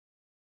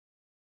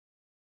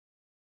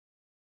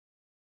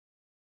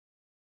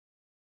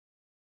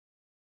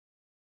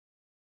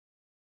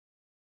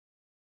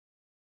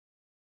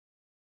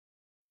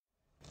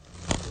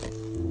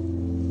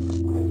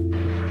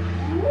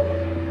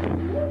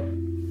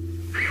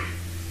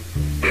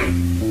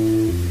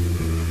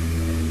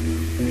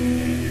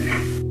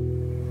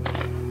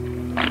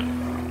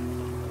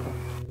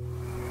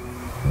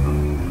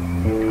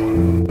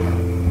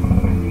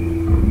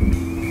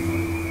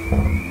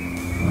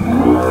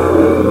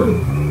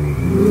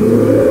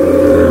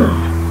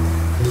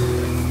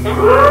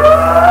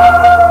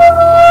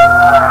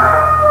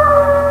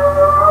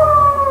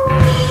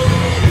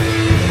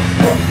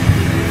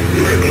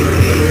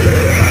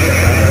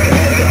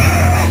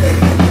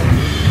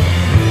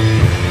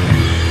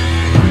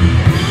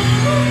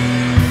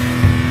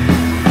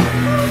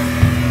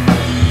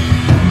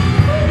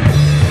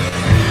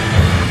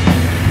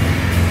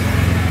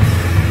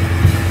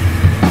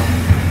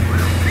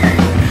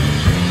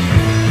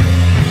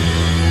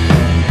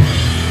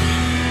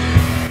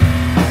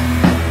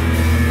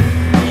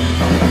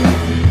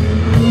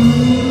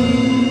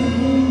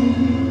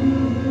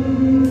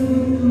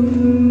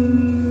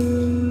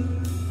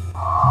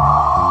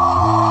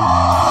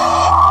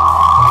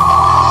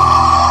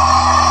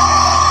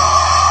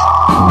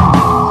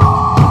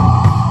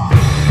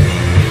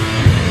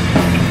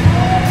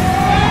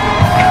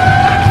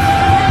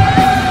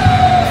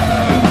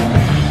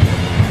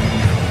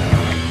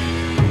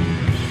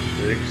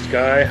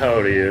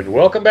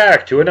Welcome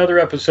back to another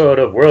episode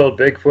of World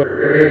Bigfoot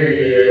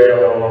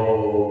Radio.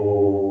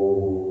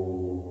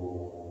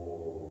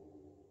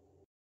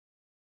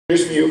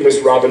 Here's for you, Miss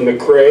Robin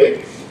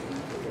McCray.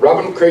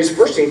 Robin McCray's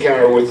first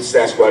encounter with the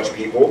Sasquatch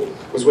people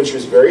was when she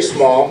was very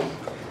small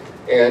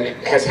and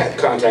has had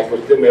contact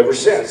with them ever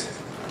since.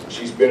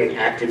 She's been an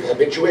active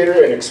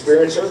habituator and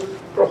experiencer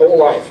her whole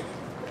life.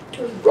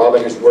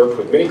 Robin has worked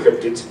with many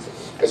cryptids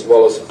as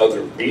well as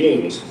other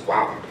beings.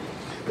 Wow.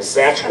 The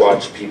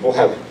Sasquatch people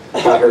have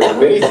taught her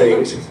many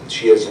things.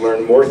 She has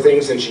learned more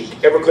things than she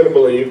ever could have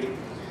believed,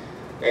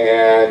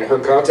 and her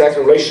contact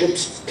and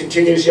relationships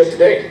continues yet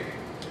today.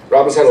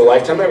 Robin's had a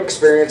lifetime of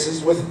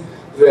experiences with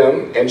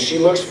them, and she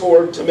looks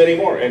forward to many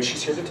more, and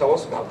she's here to tell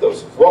us about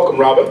those. Welcome,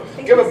 Robin.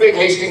 Give a big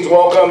Hastings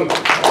welcome.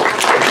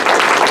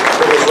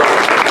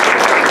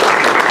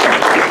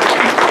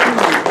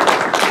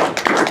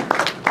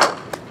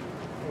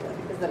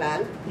 Is it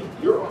on?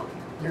 You're on.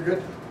 You're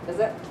good. Is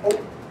it?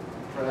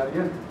 Try that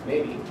again.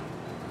 Maybe.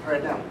 Try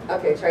it now.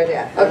 Okay, try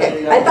that.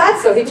 Okay, I thought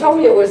so. He told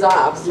me it was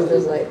off, so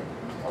there's like,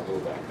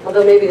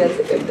 although maybe that's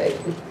a good thing.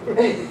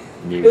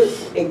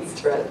 Thanks,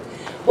 Trent.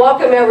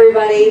 Welcome,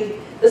 everybody.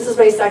 This is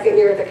my second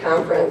year at the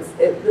conference.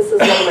 This is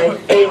one of my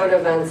favorite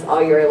events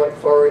all year. I look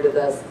forward to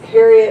this.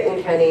 Harriet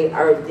and Kenny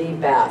are the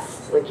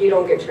best. Like, you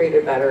don't get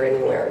treated better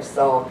anywhere.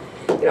 So,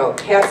 you know,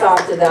 hats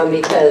off to them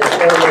because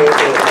they're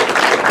amazing.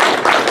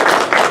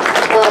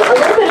 A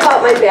little bit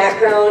about my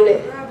background.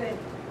 Robin,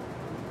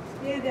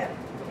 stand up.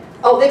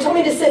 Oh, they told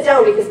me to sit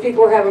down because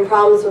people were having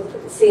problems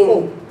with seeing.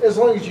 Oh, as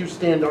long as you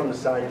stand on the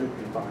side, you'll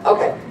be fine.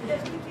 Okay. We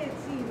can't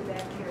see you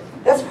back here.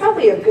 That's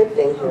probably a good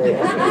thing, Harriet.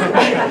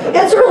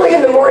 It's early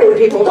in the morning,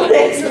 people don't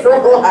ask for a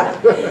lot.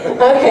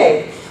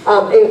 Okay,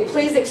 and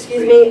please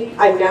excuse me,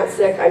 I'm not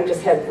sick, I've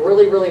just had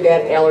really, really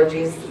bad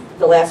allergies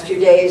the last few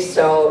days,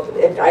 so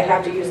if I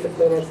have to use the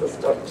Kleenex,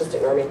 just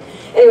ignore me.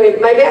 Anyway,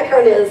 my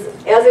background is,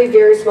 as a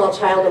very small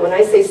child, and when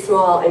I say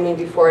small, I mean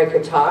before I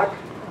could talk,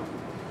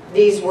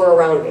 these were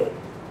around me.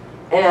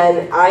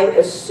 And I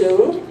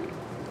assumed,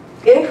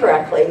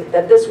 incorrectly,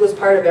 that this was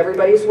part of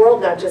everybody's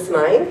world, not just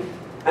mine.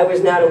 I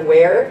was not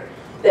aware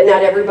that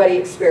not everybody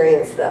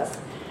experienced this.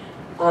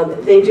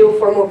 They do a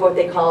form of what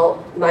they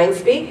call mind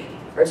speak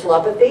or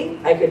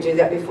telepathy. I could do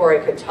that before I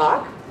could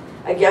talk.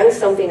 Again,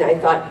 something I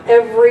thought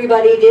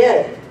everybody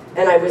did.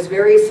 And I was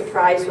very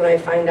surprised when I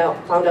found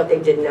out they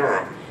did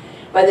not.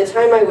 By the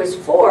time I was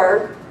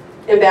 4,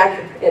 and back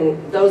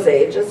in those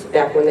ages,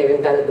 back when they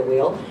invented the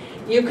wheel,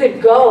 you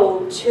could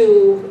go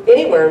to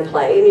anywhere and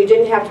play, and you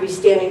didn't have to be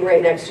standing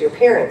right next to your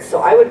parents. So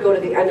I would go to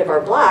the end of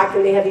our block,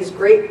 and they had these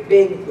great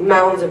big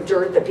mounds of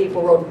dirt that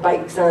people rode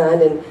bikes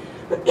on and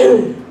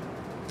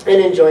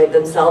and enjoyed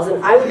themselves.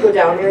 And I would go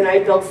down there, and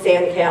I'd build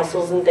sand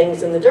castles and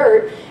things in the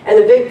dirt, and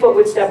the Bigfoot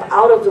would step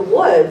out of the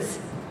woods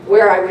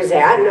where I was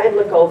at, and I'd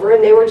look over,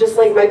 and they were just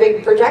like my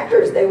big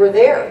protectors. They were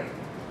there.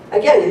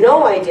 Again,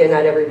 no idea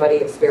not everybody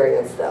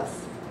experienced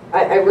this.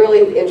 I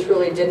really and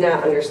truly did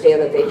not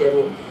understand that they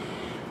didn't.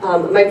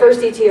 My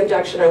first ET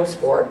abduction, I was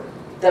 4,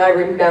 that I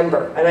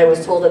remember, and I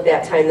was told at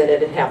that time that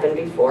it had happened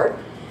before.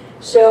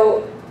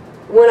 So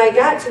when I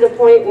got to the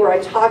point where I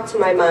talked to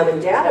my mom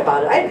and dad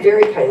about it, I had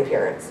very kind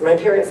parents. My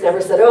parents never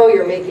said, oh,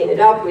 you're making it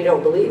up, we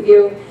don't believe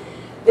you.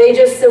 They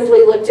just simply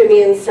looked at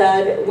me and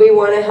said, we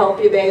want to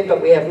help you, babe,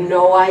 but we have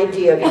no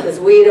idea because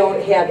we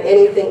don't have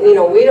anything, you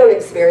know, we don't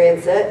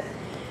experience it.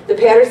 The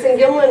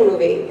Patterson-Gimlin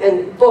movie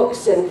and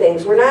books and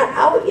things were not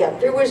out yet.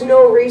 There was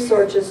no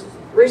researchers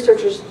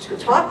to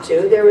talk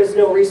to, there was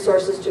no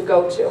resources to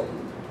go to.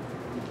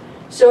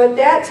 So at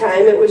that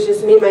time, it was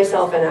just me,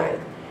 myself, and I.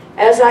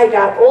 As I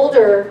got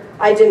older,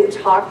 I didn't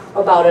talk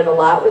about it a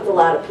lot with a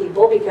lot of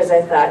people because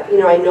I thought, you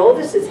know, I know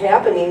this is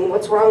happening,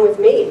 what's wrong with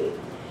me?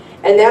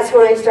 And that's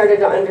when I started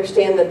to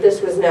understand that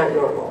this was not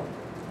normal.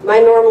 My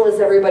normal is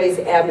everybody's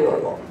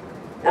abnormal.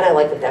 And I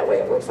like it that way.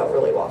 It works out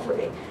really well for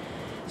me.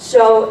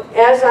 So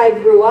as I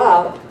grew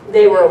up,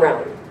 they were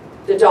around.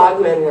 The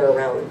dogmen were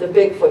around. The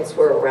Bigfoots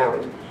were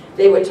around.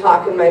 They would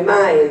talk in my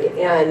mind,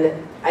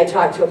 and I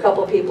talked to a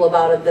couple people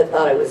about it that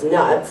thought I was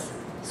nuts,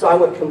 so I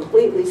went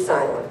completely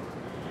silent.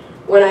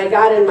 When I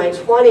got in my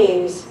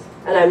 20s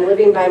and I'm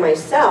living by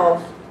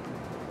myself,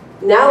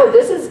 now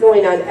this is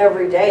going on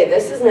every day.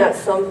 This is not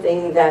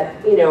something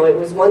that, you know, it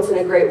was once in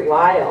a great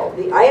while.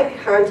 I have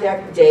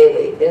contact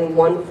daily in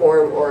one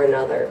form or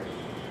another.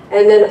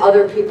 And then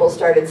other people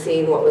started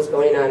seeing what was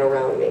going on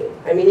around me.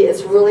 I mean,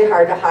 it's really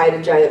hard to hide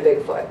a giant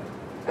Bigfoot.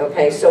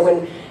 Okay, so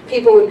when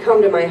people would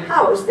come to my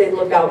house, they'd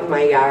look out in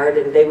my yard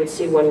and they would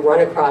see one run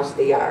across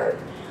the yard.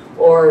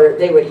 Or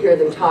they would hear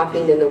them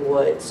talking in the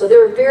woods. So there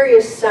were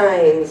various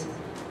signs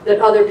that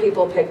other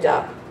people picked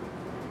up.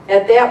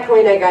 At that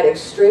point, I got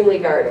extremely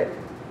guarded.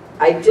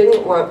 I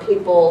didn't want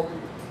people,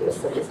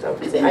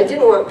 I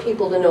didn't want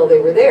people to know they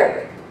were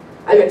there.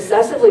 I'm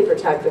excessively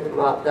protective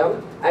about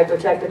them. I've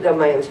protected them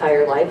my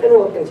entire life and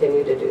will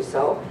continue to do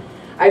so.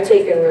 I've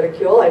taken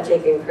ridicule, I've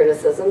taken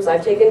criticisms,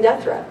 I've taken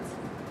death threats.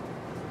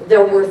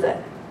 They're worth it.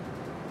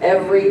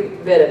 Every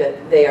bit of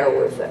it, they are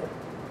worth it.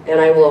 And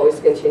I will always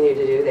continue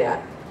to do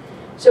that.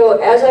 So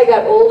as I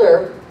got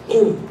older,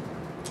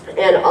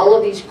 and all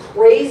of these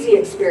crazy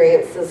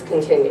experiences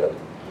continued,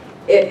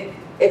 it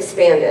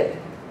expanded.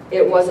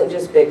 It wasn't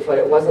just Bigfoot,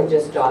 it wasn't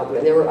just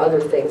dogmen. There were other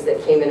things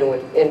that came in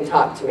and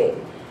talked to me.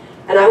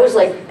 And I was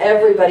like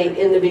everybody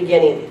in the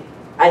beginning.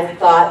 I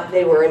thought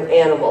they were an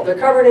animal. They're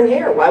covered in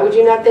hair. Why would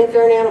you not think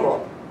they're an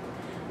animal?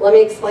 Let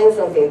me explain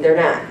something. They're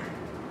not.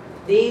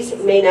 These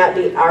may not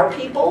be our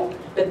people,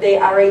 but they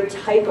are a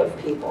type of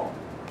people.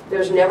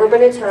 There's never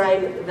been a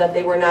time that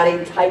they were not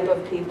a type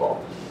of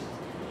people.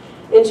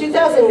 In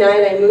 2009,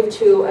 I moved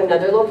to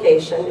another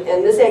location,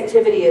 and this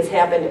activity has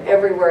happened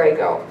everywhere I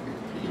go.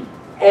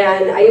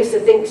 And I used to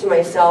think to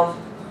myself,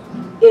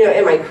 you know,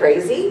 am I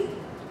crazy?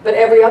 But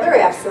every other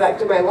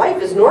aspect of my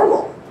life is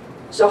normal.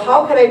 So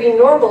how can I be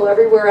normal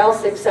everywhere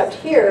else except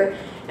here?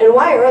 And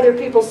why are other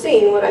people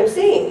seeing what I'm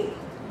seeing?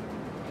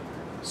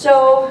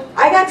 So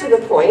I got to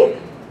the point,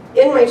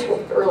 in my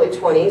early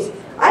 20s,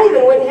 I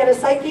even went and had a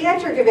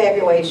psychiatric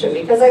evaluation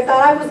because I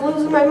thought I was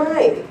losing my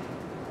mind.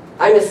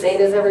 I'm as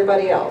sane as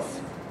everybody else.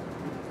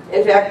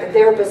 In fact, the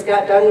therapist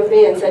got done with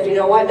me and said, you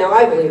know what, now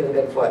I believe in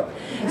Bigfoot.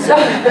 So,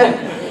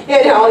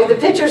 you know, the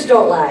pictures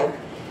don't lie.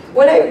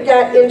 When I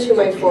got into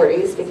my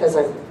 40s, because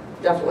I'm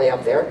definitely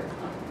up there,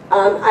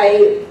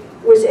 I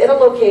was at a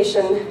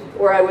location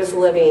where I was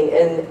living,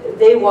 and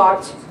they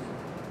walked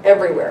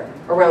everywhere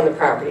around the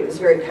property. It was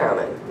very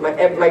common.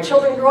 My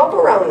children grew up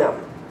around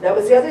them. That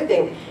was the other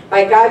thing.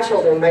 My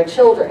godchildren, my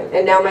children,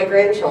 and now my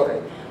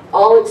grandchildren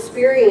all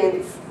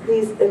experience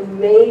these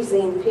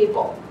amazing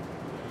people.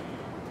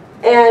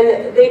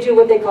 And they do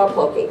what they call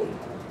cloaking,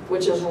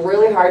 which is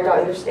really hard to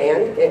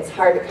understand. It's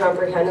hard to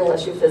comprehend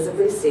unless you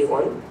physically see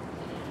one.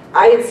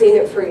 I had seen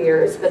it for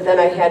years, but then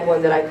I had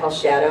one that I call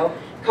shadow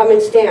come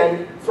and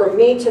stand for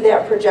me to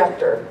that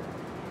projector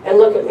and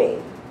look at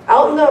me.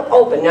 Out in the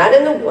open, not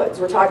in the woods.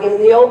 We're talking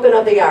in the open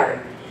of the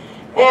yard.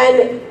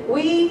 And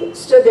we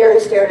stood there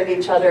and stared at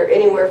each other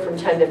anywhere from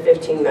 10 to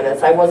 15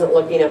 minutes. I wasn't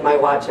looking at my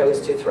watch. I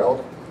was too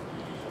thrilled.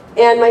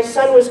 And my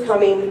son was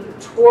coming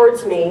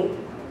towards me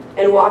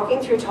and walking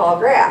through tall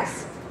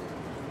grass.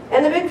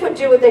 And the Bigfoot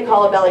do what they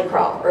call a belly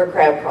crawl or a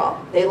crab crawl.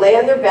 They lay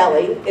on their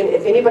belly, and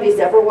if anybody's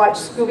ever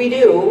watched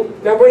Scooby-Doo,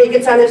 remember when he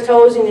gets on his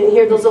toes and you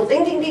hear those little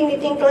ding, ding, ding, ding,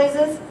 ding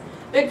noises?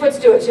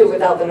 Bigfoots do it too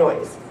without the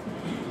noise.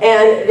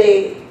 And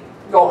they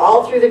go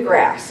all through the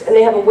grass, and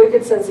they have a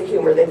wicked sense of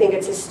humor. They think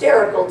it's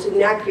hysterical to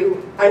knock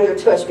you on your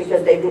tush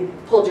because they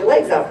pulled your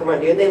legs out from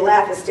under you. They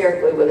laugh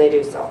hysterically when they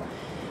do so.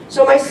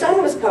 So my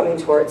son was coming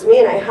towards me,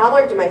 and I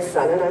hollered to my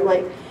son, and I'm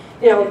like,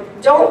 you know,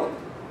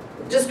 don't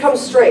just come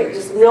straight.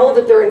 Just know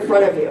that they're in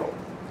front of you.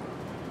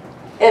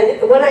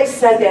 And when I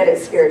said that, it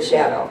scared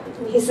Shadow.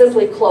 He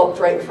simply cloaked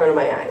right in front of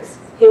my eyes.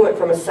 He went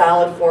from a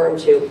solid form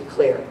to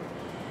clear.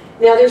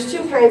 Now, there's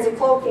two kinds of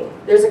cloaking.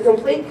 There's a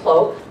complete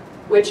cloak,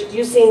 which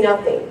you see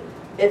nothing.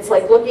 It's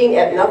like looking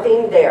at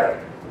nothing there.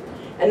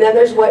 And then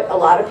there's what a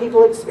lot of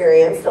people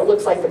experience that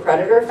looks like the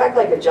predator effect,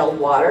 like a gelled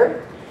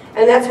water.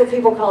 And that's what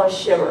people call a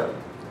shimmer.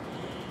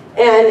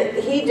 And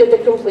he did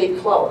the complete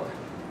cloak.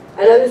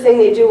 Another thing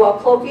they do while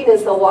cloaking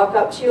is they'll walk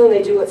up to you and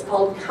they do what's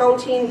called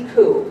counting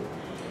coup.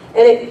 And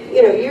it,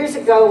 you know, years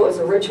ago it was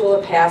a ritual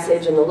of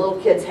passage, and the little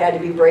kids had to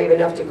be brave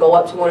enough to go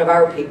up to one of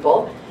our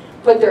people,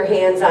 put their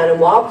hands on him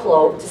while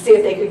cloaked to see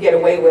if they could get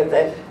away with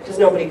it, because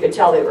nobody could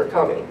tell they were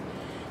coming.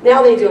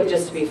 Now they do it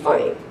just to be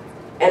funny.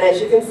 And as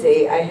you can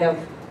see, I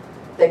have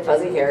thick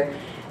fuzzy hair,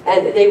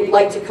 and they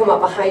like to come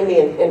up behind me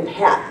and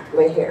pat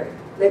my hair.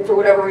 For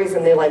whatever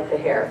reason, they like the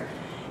hair.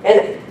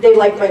 And they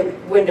like my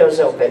windows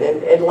open,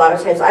 and a lot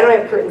of times, I don't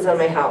have curtains on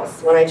my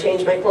house. When I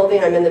change my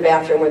clothing, I'm in the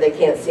bathroom where they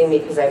can't see me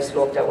because I have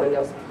smoked out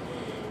windows.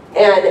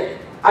 And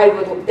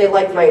they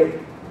like my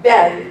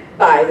bed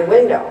by the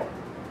window.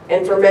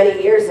 And for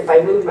many years, if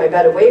I moved my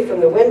bed away from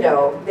the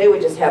window, they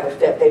would just have a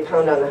fit. They'd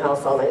pound on the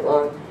house all night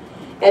long.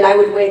 And I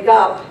would wake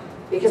up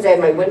because I had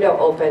my window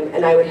open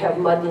and I would have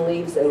mud and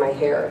leaves in my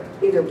hair,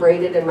 either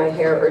braided in my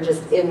hair or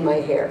just in my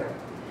hair.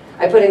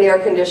 I put an air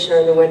conditioner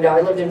in the window.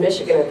 I lived in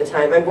Michigan at the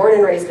time. I'm born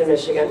and raised in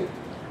Michigan.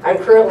 I'm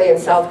currently in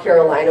South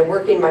Carolina,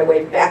 working my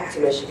way back to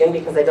Michigan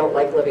because I don't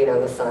like living on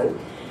the sun.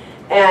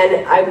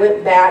 And I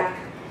went back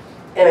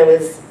and I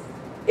was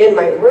in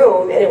my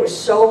room and it was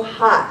so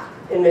hot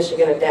in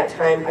Michigan at that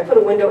time, I put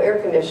a window air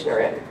conditioner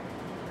in.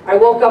 I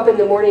woke up in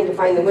the morning to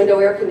find the window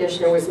air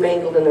conditioner was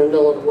mangled in the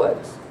middle of the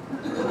woods.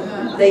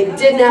 They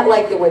did not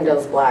like the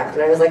windows blocked,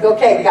 and I was like,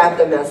 okay, got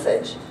the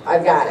message.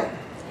 I've got it.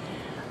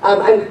 I'm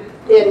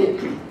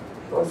in,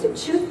 what was it,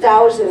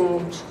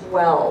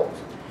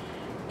 2012,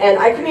 and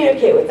I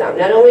communicate with them.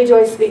 Not only do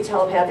I speak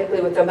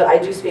telepathically with them, but I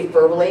do speak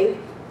verbally.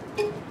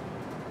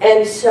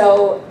 And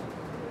so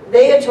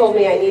they had told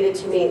me I needed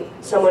to meet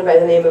someone by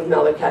the name of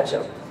Melba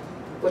Ketchum,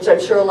 which I'm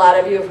sure a lot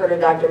of you have heard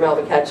of Dr.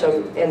 Melba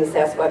Ketchum and the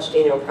Sasquatch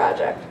Genome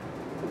Project.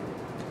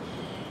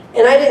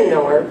 And I didn't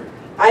know her.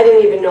 I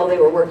didn't even know they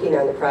were working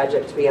on the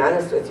project, to be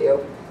honest with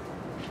you.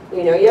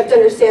 You know, you have to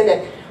understand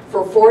that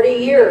for 40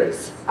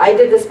 years, I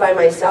did this by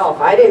myself.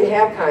 I didn't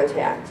have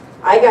contact.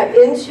 I got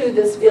into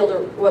this field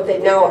of what they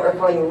now are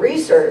calling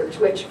research,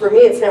 which for me,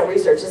 it's not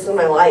research, this is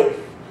my life.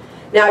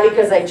 Not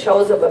because I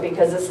chose it, but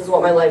because this is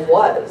what my life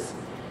was.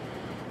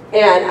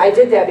 And I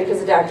did that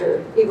because of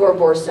Dr. Igor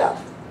Borstev.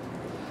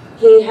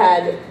 He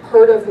had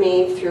heard of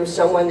me through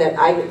someone that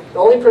the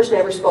only person I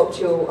ever spoke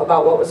to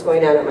about what was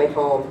going on at my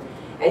home.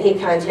 And he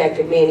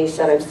contacted me and he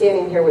said, I'm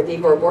standing here with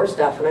Igor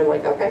Borstev. And I'm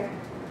like, okay.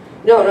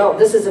 No,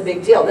 this is a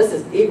big deal. This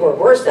is Igor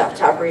Borstev,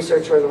 top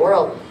researcher in the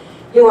world.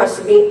 He wants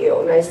to meet you.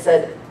 And I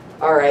said,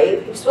 all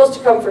right. You're supposed to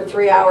come for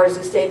 3 hours.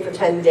 He stayed for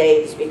 10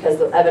 days because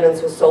the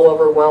evidence was so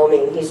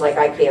overwhelming. He's like,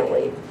 I can't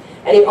leave.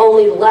 And he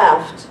only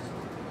left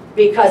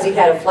because he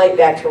had a flight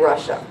back to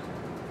Russia.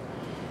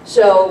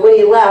 So when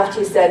he left,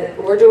 he said,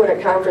 we're doing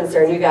a conference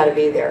there and you got to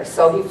be there.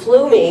 So he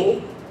flew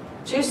me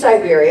to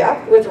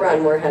Siberia with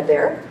Ron Moorhead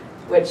there,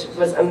 which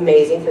was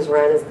amazing because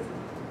Ron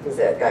is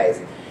it,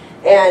 guys.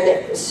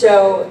 And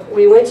so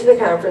we went to the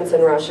conference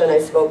in Russia and I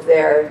spoke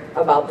there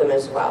about them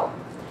as well.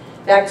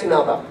 Back to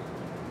Melba.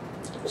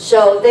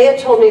 So they had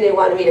told me they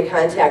wanted me to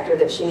contact her,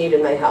 that she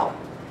needed my help.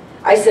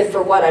 I said,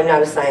 for what? I'm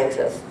not a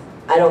scientist.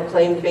 I don't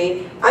claim to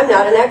be. I'm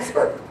not an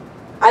expert.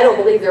 I don't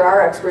believe there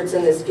are experts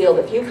in this field.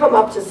 If you come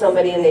up to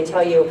somebody and they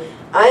tell you,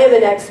 I am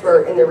an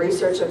expert in the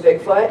research of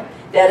Bigfoot,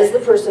 that is the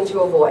person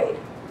to avoid.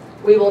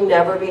 We will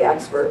never be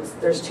experts.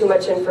 There's too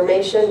much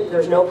information.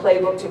 There's no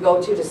playbook to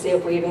go to see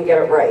if we even get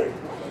it right.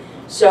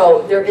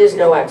 So there is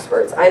no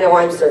experts. I know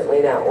I'm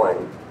certainly not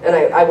one. And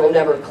I will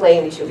never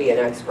claim to be an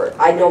expert.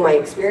 I know my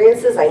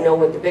experiences. I know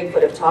what the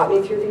Bigfoot have taught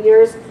me through the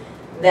years.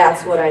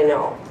 That's what I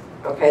know.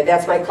 Okay,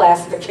 that's my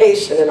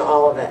classification in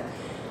all of it.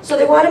 So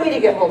they wanted me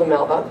to get hold of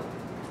Melba.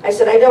 I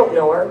said, I don't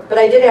know her, but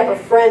I did have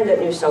a friend that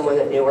knew someone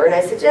that knew her. And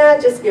I said, yeah,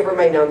 just give her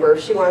my number.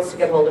 If she wants to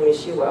get hold of me,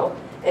 she will.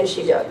 And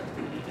she did.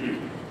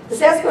 The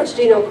Sasquatch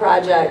Genome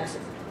Project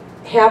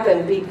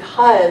happened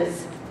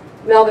because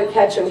Melba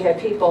Ketchum had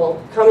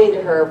people coming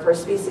to her for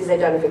species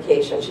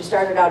identification. She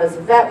started out as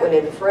a vet, went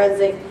into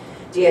forensic,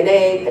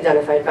 DNA,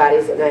 identified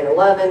bodies at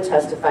 9/11,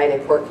 testified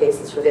in court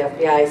cases for the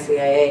FBI,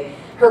 CIA.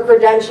 Her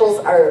credentials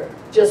are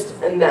just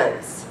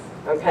immense,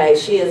 okay?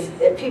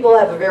 People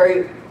have a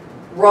very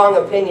wrong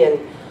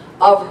opinion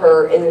of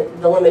her in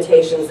the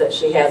limitations that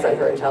she has on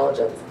her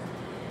intelligence.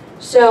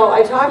 So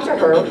I talked to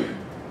her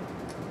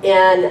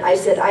and I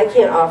said, I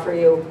can't offer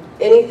you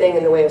anything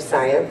in the way of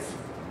science.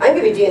 I can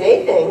give you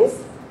DNA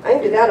things. I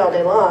can do that all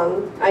day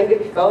long. I can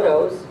give you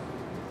photos.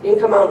 You can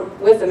come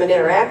out with them and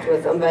interact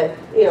with them, but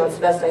you know, it's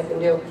the best I can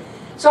do.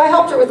 So I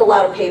helped her with a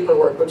lot of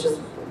paperwork, which is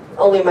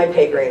only my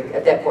pay grade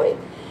at that point.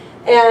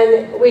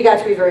 And we got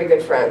to be very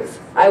good friends.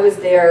 I was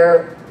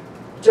there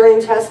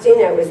during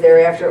testing. I was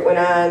there after it went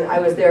on. I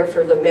was there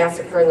for the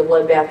massacre and the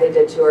bloodbath they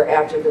did to her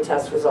after the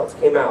test results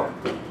came out.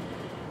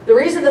 The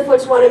reason the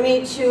Foots wanted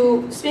me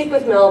to speak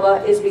with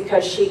Melba is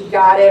because she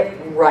got it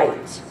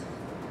right.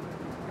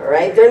 All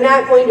right? They're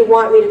not going to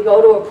want me to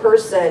go to a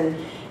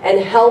person and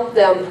help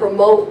them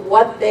promote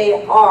what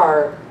they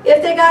are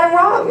if they got it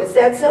wrong. It's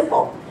that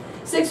simple.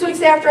 6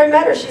 weeks after I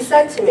met her, she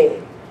said to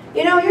me,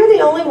 you know, you're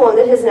the only one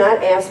that has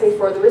not asked me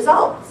for the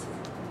results.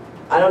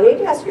 I don't need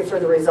to ask you for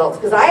the results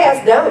because I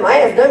asked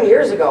them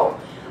years ago.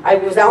 I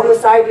was out in the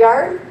side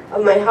yard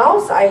of my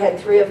house. I had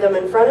 3 of them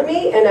in front of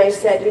me and I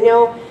said, you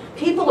know,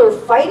 people are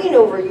fighting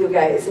over you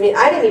guys. I mean,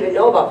 I didn't even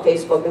know about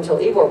Facebook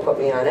until Igor put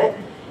me on it.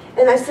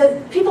 And I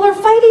said, people are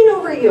fighting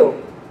over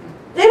you.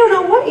 They don't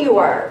know what you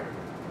are.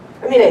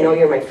 I mean, I know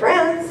you're my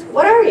friends.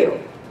 What are you?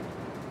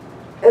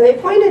 And they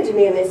pointed to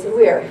me and they said,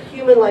 we are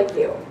human like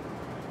you.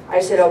 I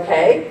said,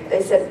 okay.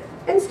 They said,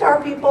 and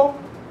star people.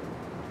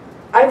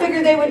 I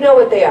figured they would know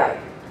what they are.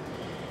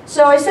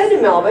 So I said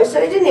to Melba, I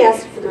said, I didn't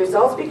ask for the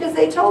results because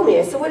they told me.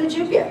 I said, what did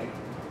you get?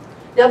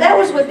 Now that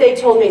was what they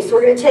told me, so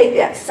we're going to take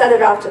that, set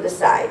it off to the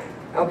side,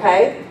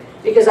 okay?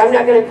 Because I'm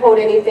not going to quote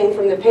anything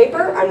from the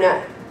paper. I'm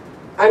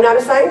not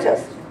a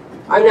scientist.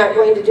 I'm not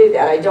going to do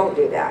that. I don't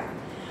do that.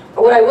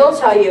 What I will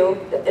tell you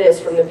is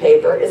from the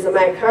paper is the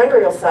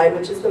mitochondrial side,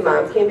 which is the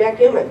mom, came back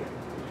human.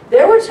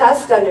 There were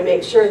tests done to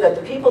make sure that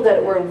the people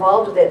that were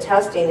involved with that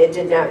testing, it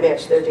did not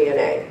match their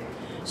DNA.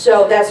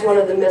 So that's one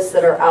of the myths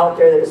that are out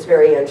there that is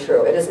very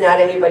untrue. It is not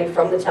anybody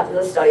from the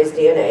study's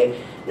DNA.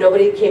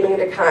 Nobody came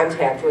into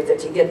contact with it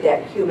to get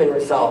that human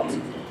result.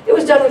 It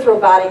was done with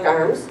robotic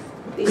arms.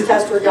 These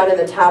tests were done in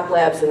the top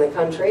labs in the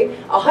country.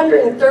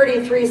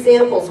 133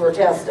 samples were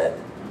tested.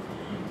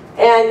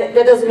 And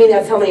that doesn't mean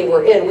that's how many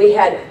were in. We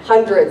had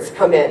hundreds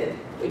come in.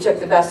 We took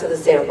the best of the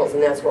samples,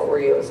 and that's what were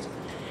used.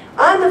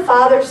 On the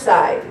father's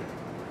side,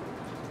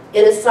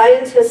 in a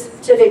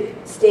scientific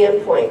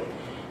standpoint,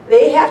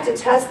 they have to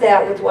test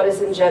that with what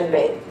is in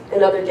GenBank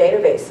and other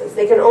databases.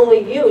 They can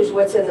only use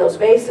what's in those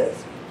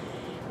bases.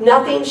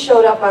 Nothing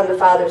showed up on the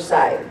father's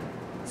side.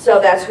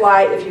 So that's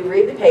why if you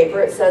read the paper,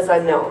 it says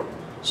unknown.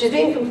 She's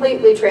being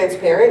completely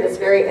transparent. It's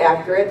very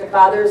accurate. The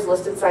father is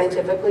listed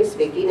scientifically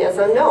speaking as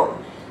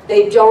unknown.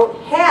 They don't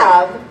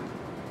have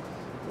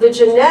the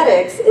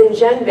genetics in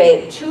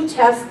GenBank to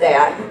test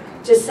that,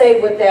 to say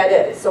what that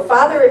is. So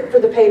father for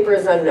the paper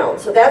is unknown.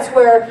 So that's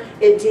where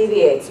it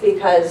deviates,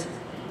 because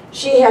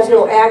she has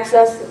no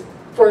access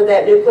for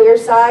that nuclear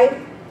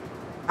side.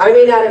 I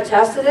may not have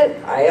tested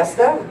it. I asked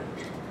them.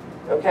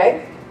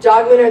 Okay?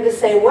 Dogmen are the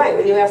same way.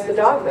 When you ask the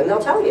dogmen, they'll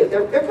tell you.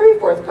 They're pretty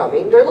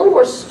forthcoming. They're a little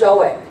more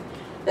stoic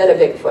than a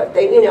Bigfoot.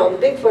 They, you know,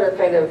 the Bigfoot are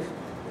kind of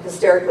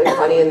hysterically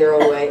funny in their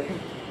own way.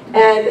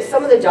 And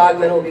some of the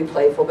dogmen will be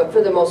playful, but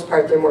for the most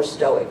part, they're more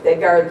stoic. They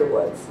guard the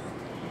woods.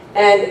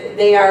 And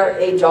they are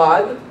a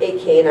dog, a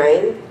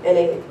canine, and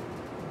a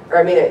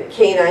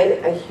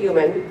canine, a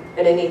human,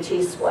 and an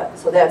ET split.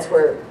 So that's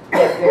where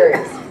that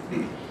varies.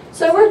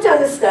 So I worked on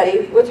this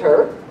study with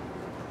her.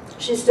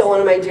 She's still one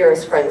of my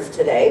dearest friends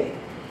today.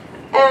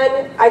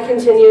 And I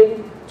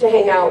continued to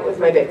hang out with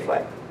my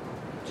Bigfoot.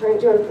 Do you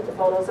want to put the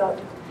photos up?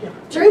 Yeah.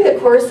 During the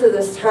course of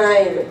this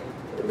time,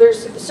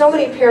 there's so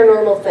many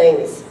paranormal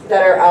things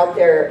that are out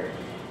there.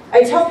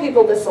 I tell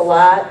people this a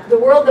lot. The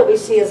world that we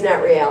see is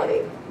not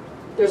reality.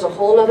 There's a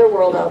whole other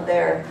world out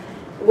there.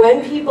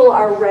 When people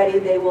are ready,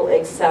 they will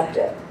accept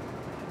it.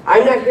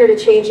 I'm not here to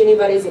change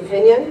anybody's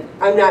opinion.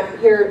 I'm not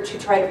here to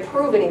try to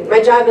prove anything.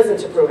 My job isn't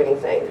to prove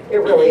anything. It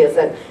really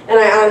isn't. And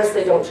I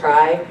honestly don't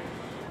try.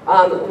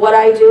 What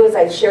I do is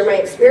I share my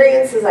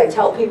experiences. I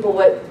tell people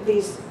what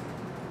these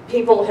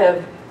people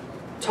have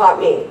taught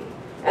me.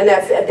 And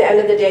that's, at the end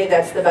of the day,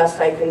 that's the best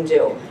I can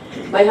do.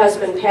 My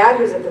husband, Pat,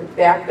 who's at the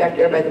back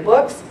there by the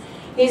books,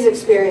 he's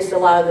experienced a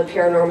lot of the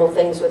paranormal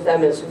things with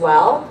them as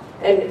well.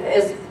 And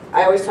as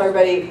I always tell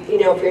everybody, you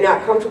know, if you're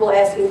not comfortable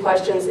asking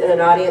questions in an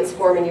audience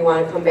forum and you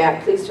want to come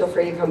back, please feel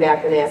free to come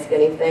back and ask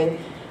anything.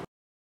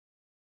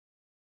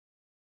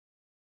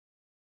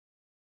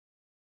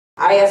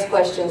 I ask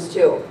questions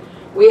too.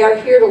 We are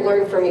here to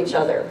learn from each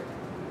other.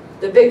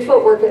 The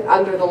Bigfoot work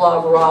under the law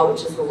of Ra,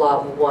 which is the law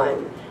of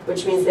one,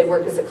 which means they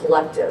work as a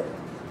collective,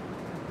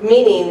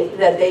 meaning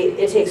that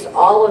it takes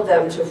all of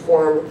them to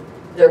form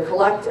their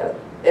collective,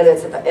 and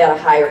it's at a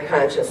higher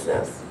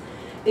consciousness.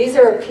 These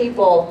are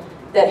people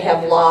that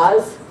have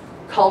laws,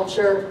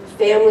 culture,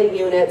 family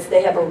units.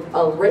 They have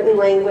a written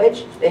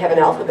language. They have an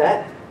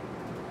alphabet.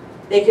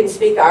 They can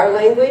speak our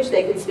language.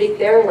 They can speak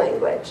their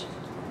language.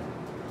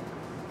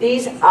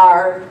 These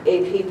are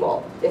a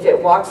people. If it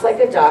walks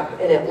like a duck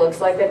and it looks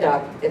like a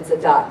duck, it's a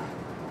duck.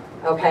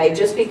 Okay?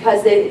 Just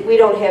because we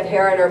don't have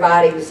hair on our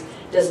bodies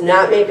does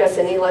not make us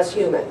any less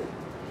human.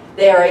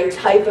 They are a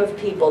type of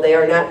people. They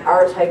are not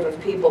our type of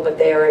people, but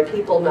they are a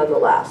people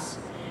nonetheless.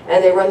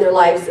 And they run their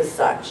lives as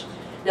such.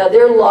 Now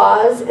their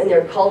laws and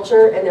their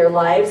culture and their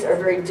lives are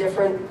very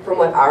different from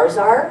what ours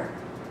are,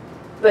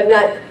 but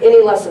not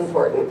any less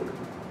important.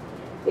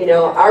 You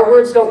know, our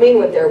words don't mean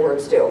what their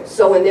words do.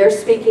 So when they're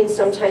speaking,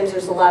 sometimes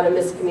there's a lot of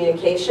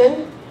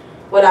miscommunication.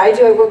 What I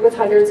do, I work with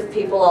hundreds of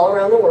people all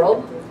around the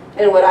world.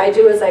 And what I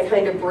do is I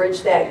kind of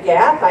bridge that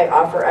gap. I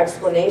offer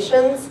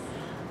explanations,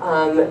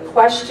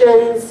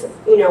 questions,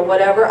 you know,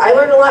 whatever. I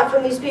learn a lot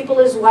from these people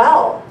as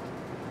well.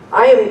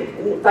 I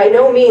am by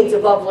no means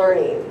above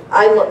learning.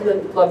 I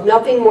love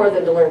nothing more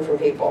than to learn from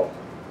people.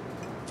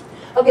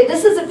 Okay,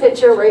 this is a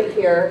picture right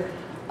here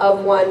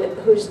of one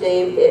whose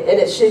name, and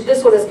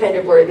this one is kind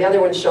of blurry, the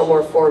other ones show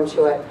more form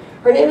to it.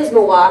 Her name is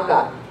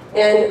Mawaka,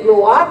 and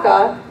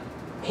Mawaka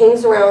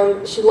hangs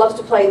around, she loves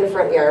to play in the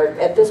front yard.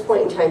 At this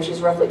point in time,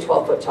 she's roughly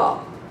 12 foot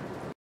tall.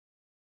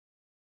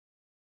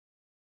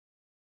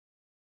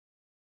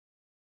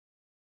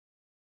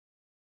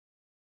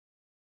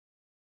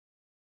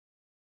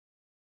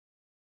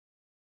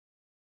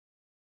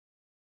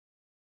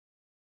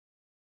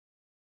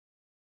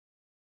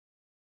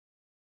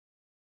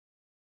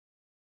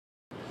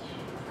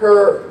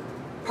 Her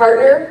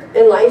partner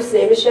in life's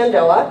name is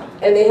Shandoa,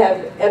 and they have,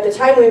 at the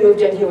time we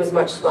moved in, he was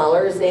much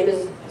smaller. His name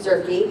is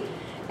Zerky.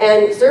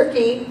 And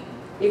Zerky,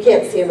 you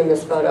can't see him in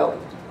this photo.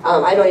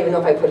 I don't even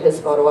know if I put his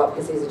photo up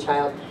because he's a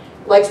child.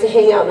 Likes to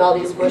hang out in all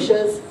these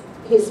bushes.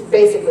 He's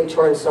basically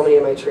torn so many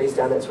of my trees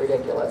down, it's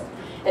ridiculous.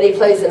 And he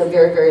plays in a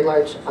very, very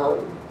large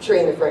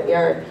tree in the front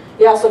yard.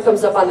 He also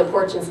comes up on the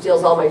porch and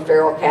steals all my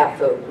feral cat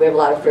food. We have a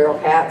lot of feral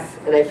cats,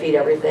 and I feed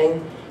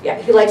everything. Yeah,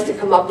 he likes to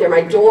come up there. My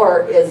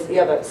door is, you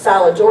have a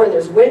solid door, and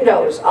there's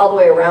windows all the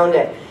way around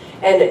it.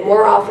 And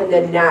more often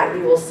than not,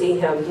 you will see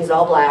him. He's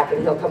all black,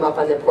 and he'll come up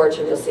on the porch,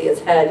 and you'll see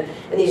his head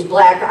and these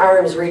black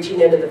arms reaching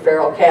into the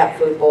feral cat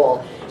food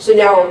bowl. So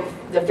now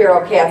the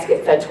feral cats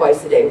get fed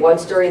twice a day.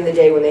 Once during the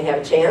day when they have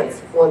a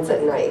chance, once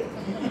at night.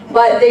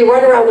 But they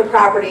run around the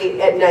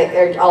property at night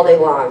or all day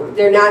long.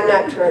 They're not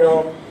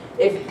nocturnal.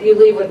 If you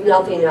leave with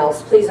nothing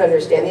else, please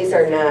understand, these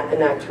are not a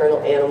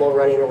nocturnal animal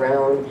running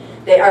around.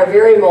 They are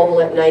very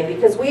mobile at night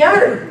because we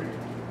are.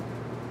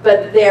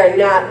 But they are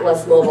not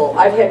less mobile.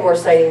 I've had more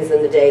sightings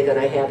in the day than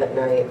I have at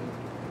night.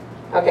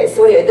 Okay,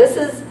 so anyway,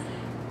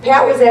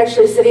 Pat was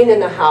actually sitting in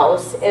the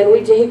house, and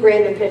we take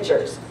random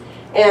pictures.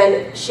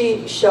 And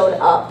she showed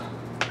up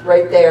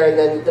right there, and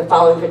then the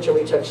following picture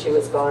we took, she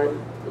was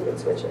gone. You can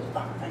switch it.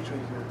 Actually,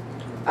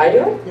 I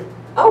do it? yeah.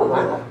 Oh,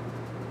 wow.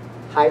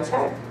 High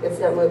tech. It's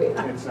not moving.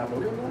 It's not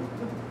moving.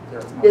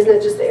 Isn't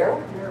it just the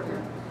arrow?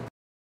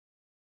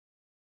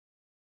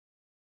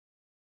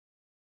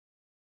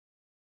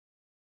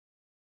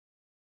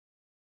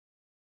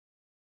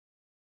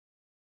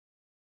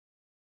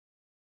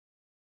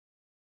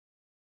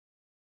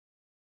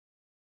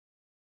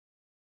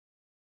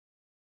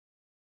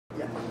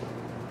 Yeah.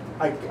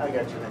 I got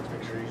your next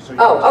picture. So you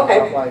Oh, okay.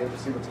 can apply it to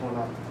see what's going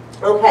on.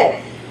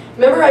 Okay.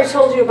 Remember I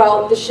told you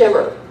about the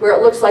shimmer, where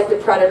it looks like the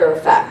predator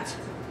effect.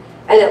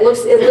 And it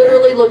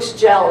literally looks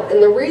gelled.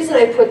 And the reason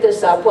I put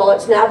this up, well,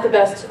 it's not the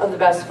best of the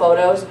best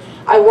photos.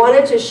 I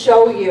wanted to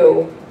show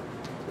you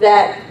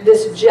that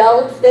this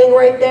gelled thing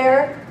right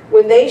there,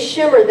 when they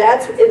shimmer,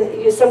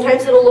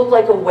 sometimes it'll look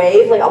like a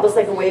wave, like almost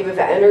like a wave of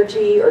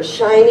energy or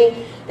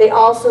shining. They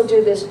also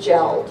do this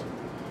gelled.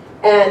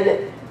 And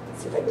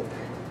let's see if I can,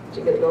 did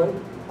you get it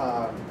going?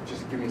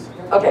 Just give me a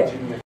second.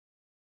 Okay.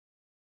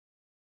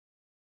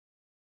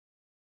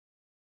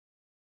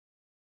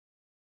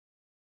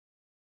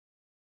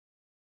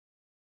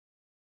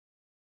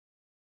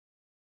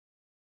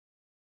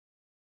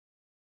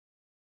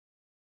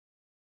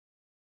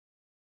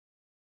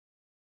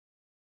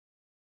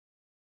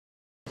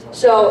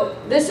 So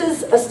this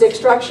is a stick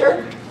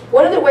structure.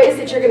 One of the ways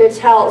that you're going to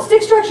tell,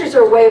 stick structures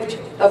are a way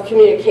of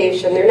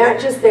communication. They're not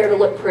just there to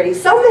look pretty.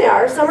 Some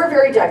are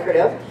very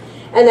decorative,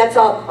 and that's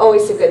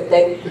always a good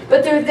thing.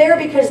 But they're there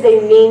because they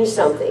mean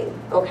something,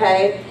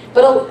 okay?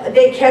 But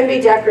they can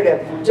be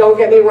decorative, don't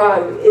get me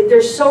wrong.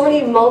 There's so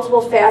many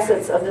multiple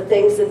facets of the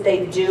things that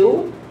they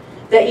do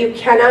that you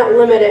cannot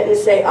limit it and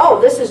say, oh,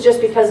 this is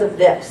just because of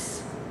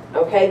this,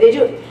 okay?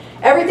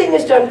 Everything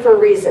is done for a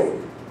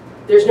reason.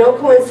 There's no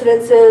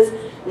coincidences.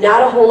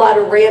 Not a whole lot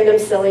of random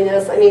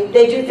silliness. I mean,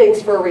 they do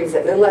things for a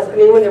reason.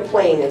 When they're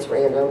playing, it's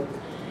random.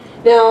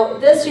 Now,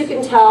 this you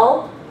can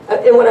tell,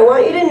 and what I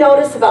want you to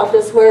notice about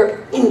this,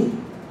 where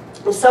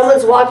if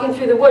someone's walking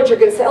through the woods, you're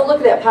going to say, oh, look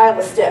at that pile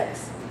of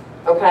sticks,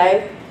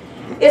 okay?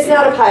 It's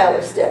not a pile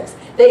of sticks.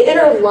 They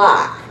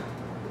interlock.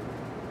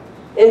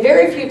 And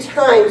very few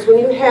times when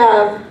you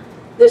have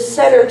this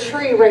center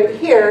tree right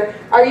here,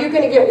 are you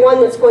going to get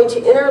one that's going to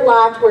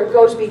interlock where it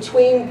goes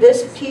between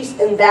this piece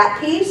and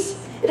that piece?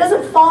 It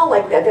doesn't fall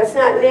like that. That's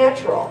not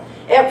natural.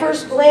 At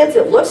first glance,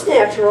 it looks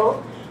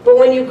natural, but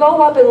when you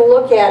go up and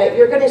look at it,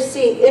 you're going to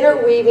see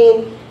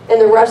interweaving in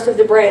the rest of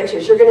the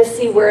branches. You're going to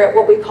see where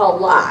what we call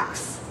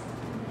locks.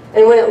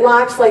 And when it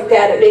locks like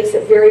that, it makes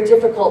it very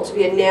difficult to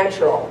be a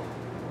natural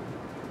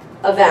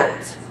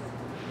event.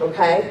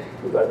 Okay?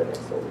 You go to the next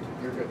one.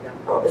 You're good, yeah.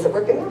 Oh, is it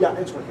working now? Yeah,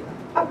 it's working now.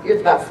 Oh, you're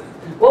the best.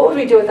 What would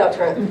we do without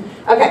Trent?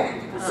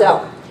 Okay,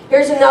 so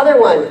here's another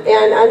one.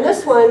 And on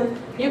this one,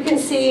 you can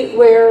see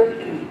where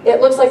it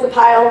looks like a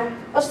pile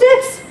of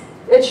sticks.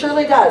 It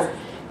surely does.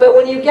 But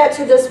when you get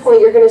to this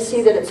point, you're going to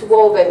see that it's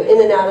woven in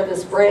and out of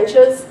these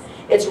branches.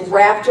 It's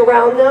wrapped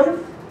around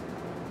them.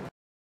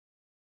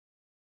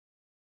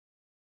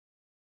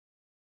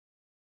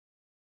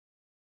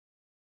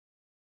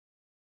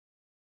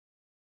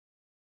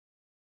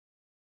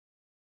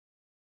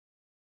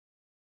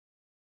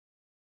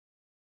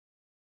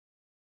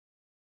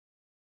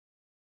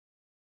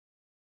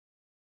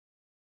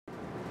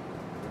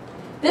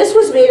 This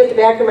was made at the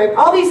back of I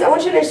want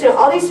you to understand,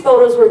 all these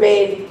photos were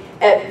made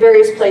at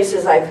various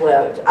places I've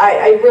lived.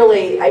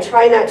 I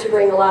try not to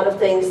bring a lot of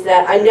things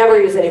that, I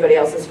never use anybody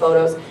else's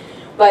photos,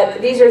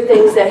 but these are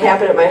things that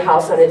happen at my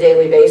house on a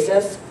daily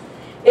basis.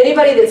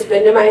 Anybody that's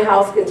been to my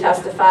house can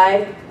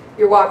testify,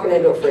 you're walking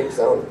into a freak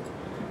zone.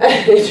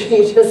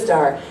 You just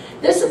are.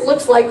 This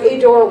looks like a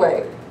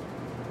doorway.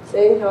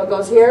 See how it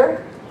goes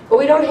here? But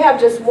we don't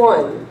have just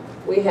one,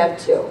 we have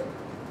two.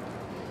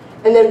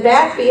 And then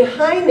back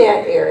behind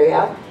that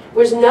area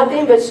was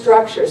nothing but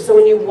structures. So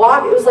when you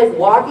walk, it was like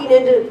walking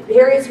into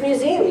Harriet's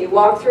Museum. You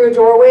walk through a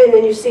doorway and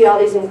then you see all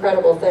these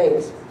incredible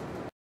things.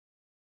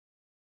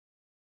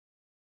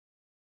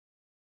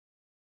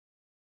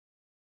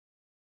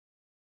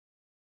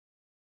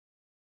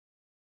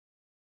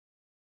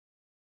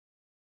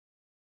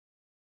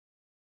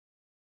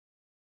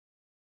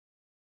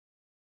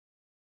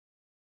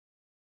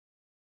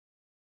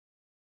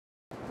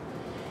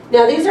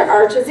 Now these are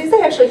arches. These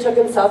I actually took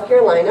in South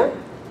Carolina.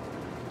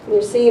 And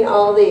you're seeing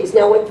all these.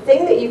 Now one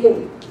thing that you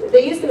can,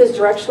 they use them as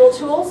directional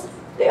tools.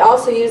 They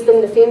also use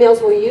them, the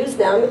females will use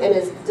them, and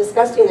as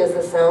disgusting as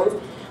this sounds,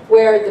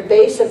 where the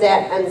base of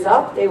that ends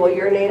up, they will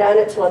urinate on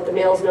it to let the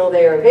males know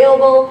they are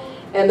available,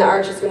 and the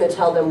arch is going to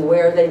tell them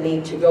where they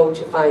need to go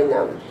to find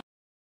them.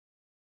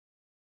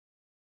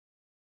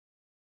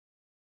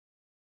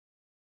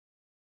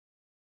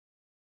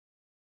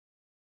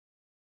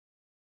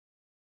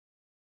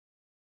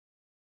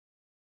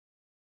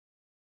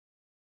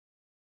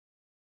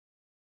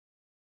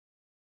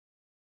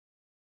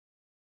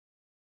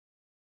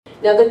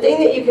 Now the thing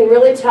that you can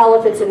really tell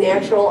if it's a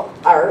natural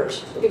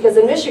arch, because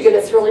in Michigan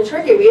it's really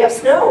tricky, we have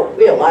snow,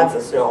 we have lots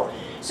of snow.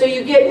 So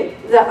you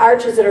get the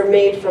arches that are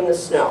made from the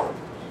snow.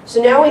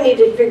 So now we need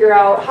to figure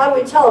out how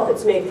do we tell if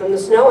it's made from the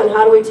snow and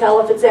how do we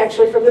tell if it's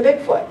actually from the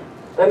Bigfoot.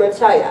 I'm going to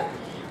tell you.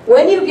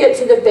 When you get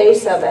to the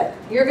base of it,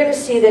 you're going to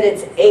see that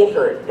it's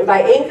anchored. And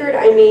by anchored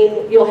I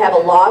mean you'll have a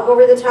log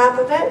over the top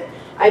of it.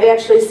 I've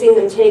actually seen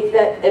them take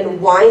that and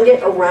wind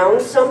it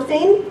around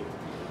something.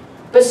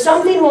 But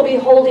something will be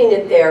holding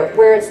it there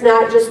where it's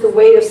not just the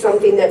weight of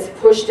something that's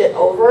pushed it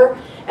over.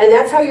 And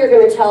that's how you're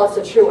going to tell it's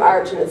a true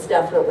arch, and it's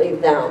definitely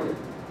them.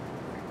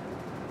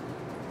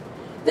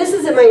 This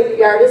is in my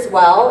yard as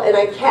well, and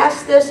I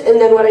cast this, and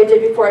then what I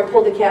did before I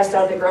pulled the cast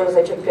out of the ground is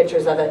I took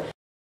pictures of it.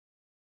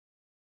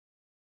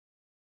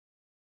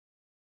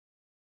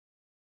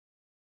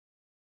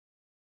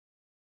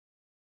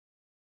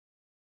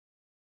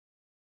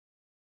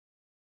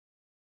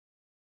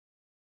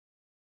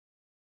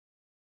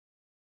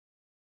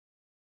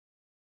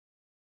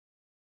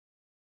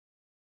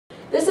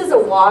 This is a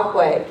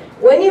walkway.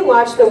 When you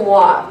watch them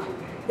walk,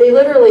 they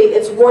literally,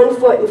 it's 1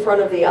 foot in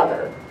front of the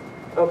other,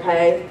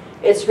 okay?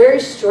 It's very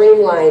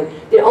streamlined.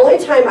 The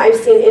only time I've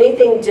seen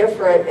anything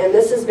different, and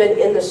this has been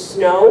in the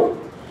snow,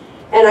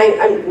 and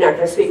I'm not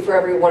going to speak for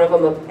every one of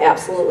them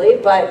absolutely,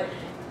 but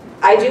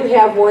I do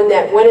have one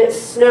that when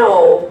it's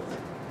snow,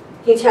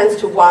 he tends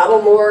to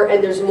waddle more,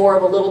 and there's more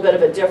of a little bit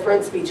of a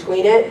difference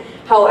between it.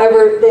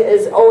 However, it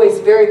is always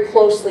very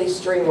closely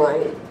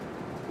streamlined.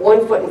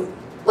 1 foot,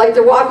 like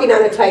they're walking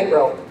on a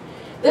tightrope.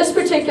 This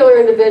particular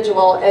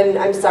individual, and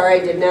I'm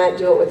sorry I did not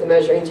do it with the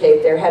measuring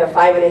tape there, had a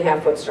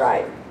 5.5 foot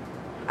stride.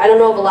 I don't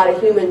know of a lot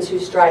of humans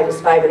whose stride is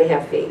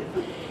 5.5 feet.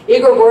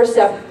 Igor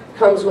Borstev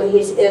comes when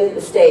he's in the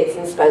States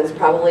and spends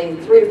probably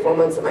 3 to 4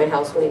 months at my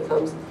house when he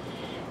comes.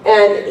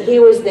 And he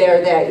was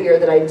there that year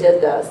that I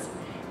did this.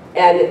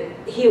 And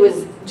he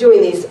was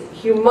doing these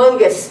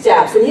humongous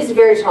steps, and he's a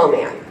very tall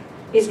man.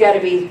 He's got to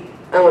be,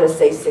 I want to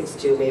say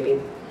 6'2"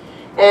 maybe.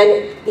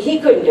 And he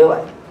couldn't do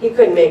it. He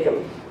couldn't make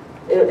them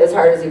as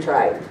hard as he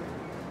tried.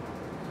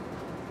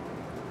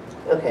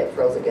 Okay, it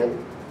froze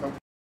again.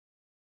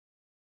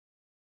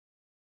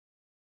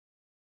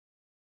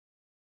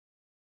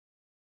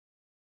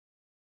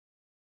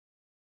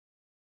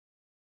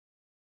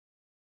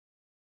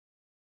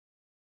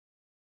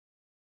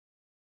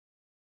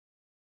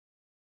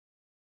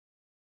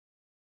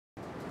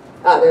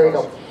 Ah, there we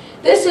go.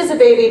 This is a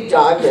baby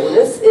dogman.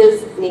 This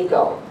is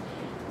Nico.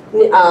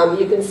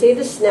 You can see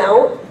the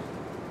snout.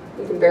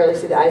 You can barely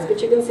see the eyes,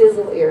 but you can see his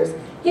little ears.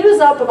 He was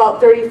up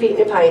about 30 feet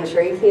in a pine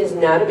tree. He is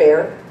not a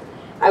bear.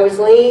 I was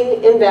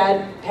laying in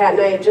bed. Pat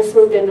and I had just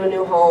moved into a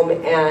new home,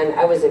 and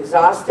I was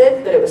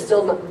exhausted, but it was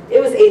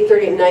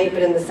 8:30 at night,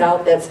 but in the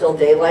south, that's still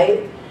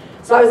daylight.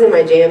 So I was in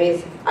my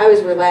jammies. I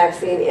was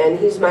relaxing, and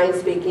he's mind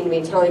speaking to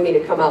me, telling me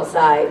to come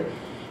outside.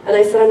 And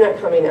I said, I'm not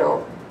coming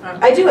out.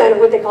 I do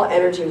what they call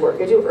energy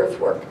work. I do earth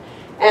work.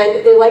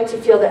 And they like to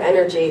feel the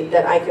energy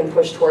that I can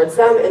push towards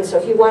them. And so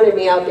he wanted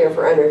me out there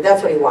for energy.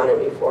 That's what he wanted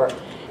me for.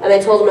 And I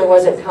told him I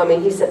wasn't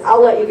coming. He said,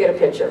 I'll let you get a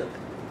picture.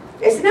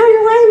 I said, no,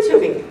 you're lying to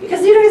me.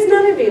 Because you guys,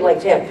 none of you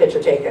like to have a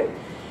picture taken.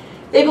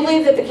 They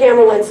believe that the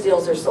camera lens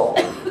steals their soul.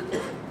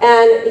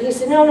 And he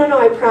said, no,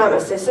 I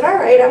promise. I said, all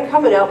right, I'm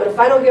coming out. But if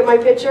I don't get my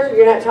picture,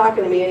 you're not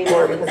talking to me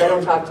anymore because I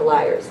don't talk to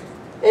liars.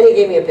 And he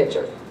gave me a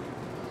picture.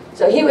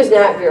 So he was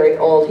not very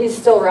old. He's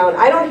still around.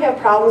 I don't have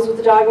problems with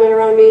the dogmen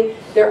around me.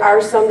 There are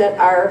some that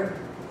are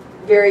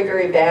very,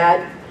 very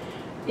bad.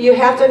 You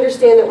have to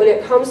understand that when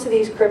it comes to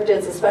these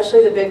cryptids,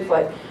 especially the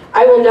Bigfoot,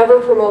 I will never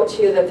promote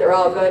to you that they're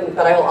all good,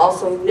 but I will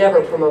also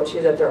never promote to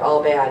you that they're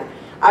all bad.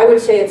 I would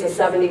say it's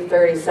a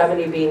 70-30,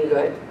 70 being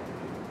good.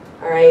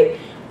 All right?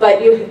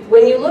 But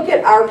when you look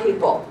at our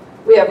people,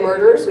 we have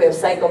murderers, we have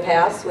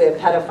psychopaths, we have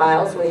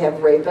pedophiles, we have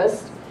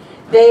rapists.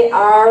 They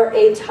are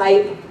a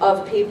type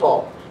of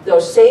people.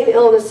 Those same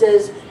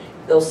illnesses,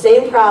 those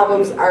same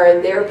problems are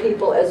in their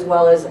people as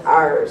well as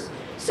ours.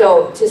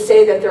 So to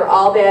say that they're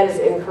all bad is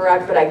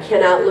incorrect, but I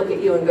cannot look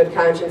at you in good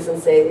conscience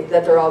and say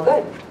that they're all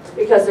good,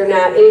 because they're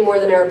not any more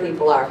than our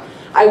people are.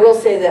 I will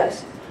say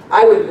this,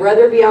 I would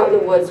rather be out in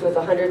the woods with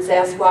 100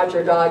 Sasquatch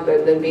or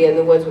dogmen than be in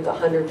the woods with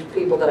 100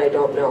 people that I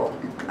don't know.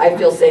 I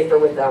feel safer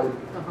with them.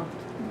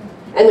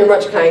 And they're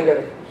much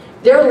kinder.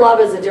 Their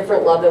love is a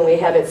different love than we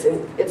have.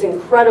 It's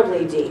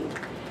incredibly deep.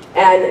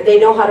 And they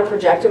know how to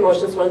project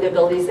emotions. One of the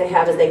abilities they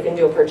have is they can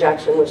do a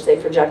projection, which they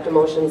project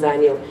emotions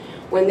on you.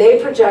 When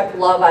they project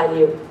love on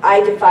you,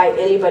 I defy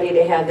anybody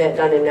to have that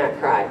done and not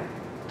cry.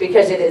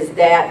 Because it is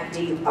that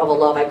deep of a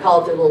love. I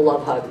call it the little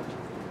love hug.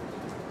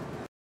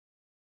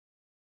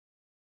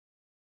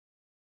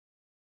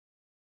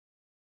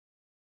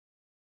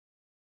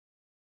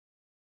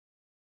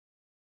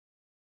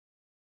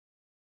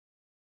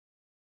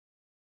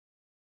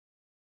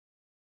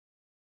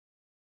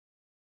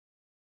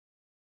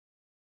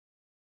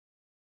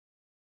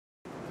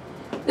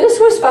 This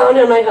was found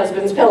on my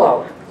husband's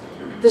pillow.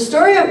 The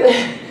story of,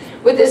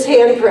 with this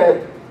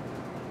handprint,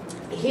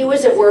 he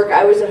was at work,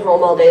 I was at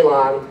home all day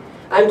long.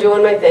 I'm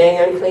doing my thing,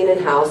 I'm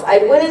cleaning house. I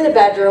went in the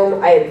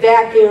bedroom, I had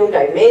vacuumed,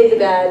 I made the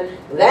bed.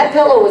 That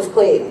pillow was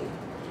clean.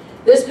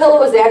 This pillow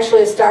was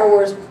actually a Star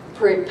Wars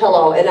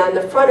pillow, and on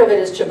the front of it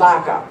is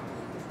Chewbacca.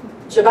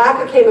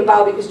 Chewbacca came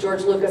about because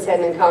George Lucas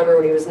had an encounter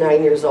when he was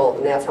 9 years old,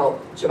 and that's how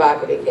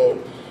Chewbacca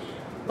became.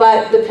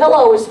 But the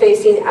pillow was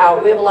facing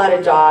out. We have a lot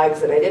of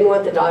dogs, and I didn't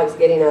want the dogs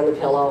getting on the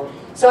pillow.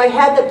 So I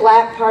had the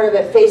black part of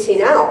it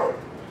facing out.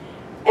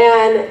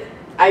 And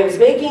I was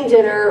making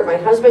dinner, my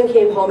husband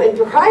came home, and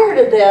prior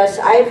to this,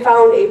 I had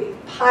found a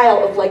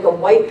pile of like a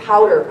white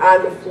powder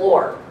on the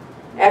floor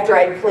after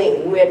I'd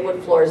cleaned. We had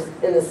wood floors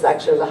in this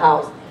section of the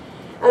house.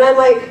 And I'm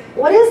like,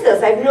 what is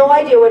this? I have no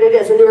idea what it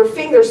is. And there were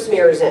finger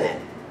smears in it.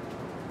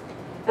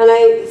 And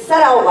I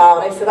said out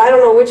loud, I said, I don't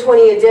know which one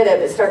of you did it,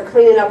 but start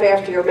cleaning up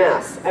after your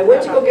mess. I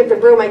went to go get the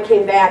broom, I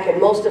came back,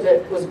 and most of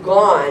it was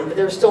gone, but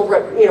there was still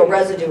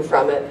residue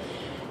from it.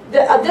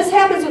 This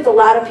happens with a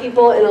lot of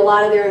people in a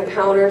lot of their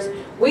encounters.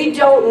 We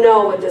don't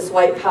know what this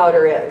white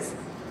powder is.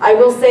 I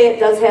will say it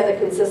does have the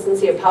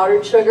consistency of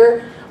powdered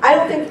sugar. I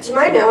don't think, to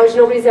my knowledge,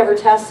 nobody's ever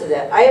tested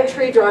it. I have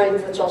tree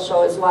drawings, which I'll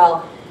show as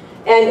well,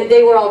 and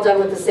they were all done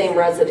with the same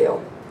residue.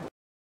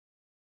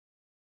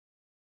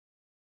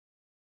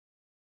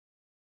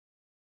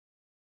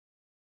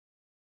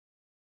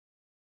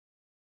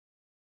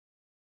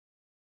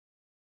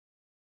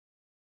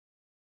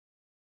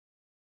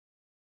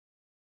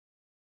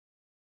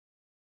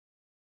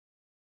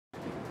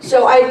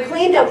 So I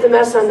cleaned up the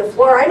mess on the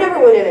floor. I never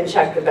went in and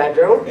checked the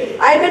bedroom.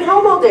 I had been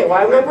home all day.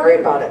 Why am I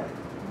worried about it?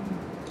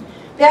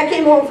 Pat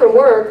came home from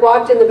work,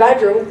 walked in the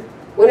bedroom,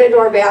 went into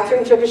our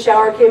bathroom, took a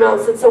shower, came out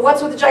and said, so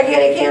what's with the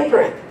gigantic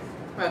handprint?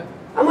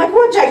 I'm like,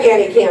 what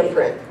gigantic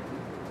handprint?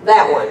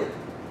 That one.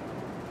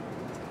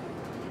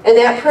 And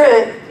that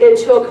print,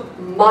 it took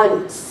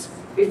months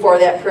before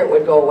that print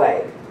would go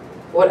away.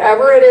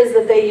 Whatever it is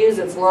that they use,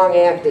 it's long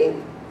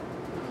acting.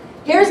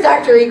 Here's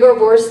Dr. Igor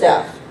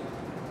Borstev.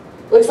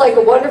 Looks like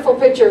a wonderful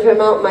picture of him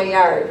out in my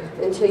yard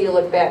until you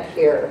look back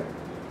here.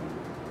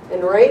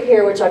 And right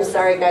here, which I'm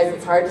sorry guys,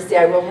 it's hard to see,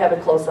 I will have a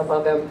close-up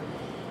of him,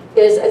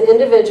 is an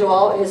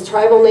individual. His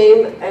tribal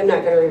name, I'm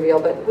not going to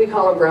reveal, but we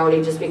call him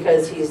Brownie just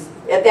because he's,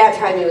 at that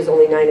time he was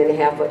only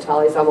 9.5 foot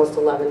tall, he's almost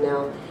 11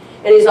 now.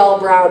 And he's all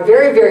brown,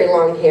 very, very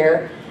long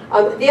hair.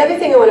 The other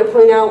thing I want to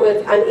point out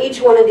with, on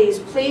each one of these,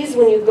 please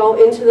when you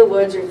go into the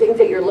woods or think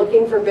that you're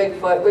looking for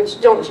Bigfoot,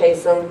 which don't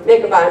chase them,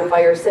 make a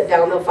bonfire, sit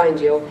down, they'll find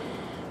you.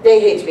 They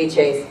hate to be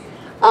chased.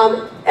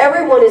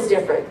 Everyone is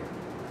different.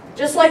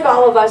 Just like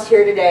all of us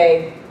here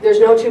today, there's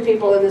no two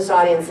people in this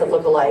audience that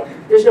look alike.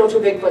 There's no two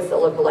Bigfoots that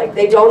look alike.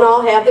 They don't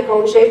all have the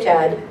cone-shaped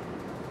head.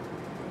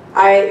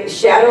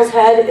 Shadow's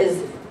head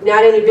is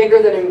not any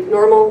bigger than a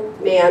normal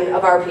man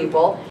of our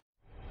people.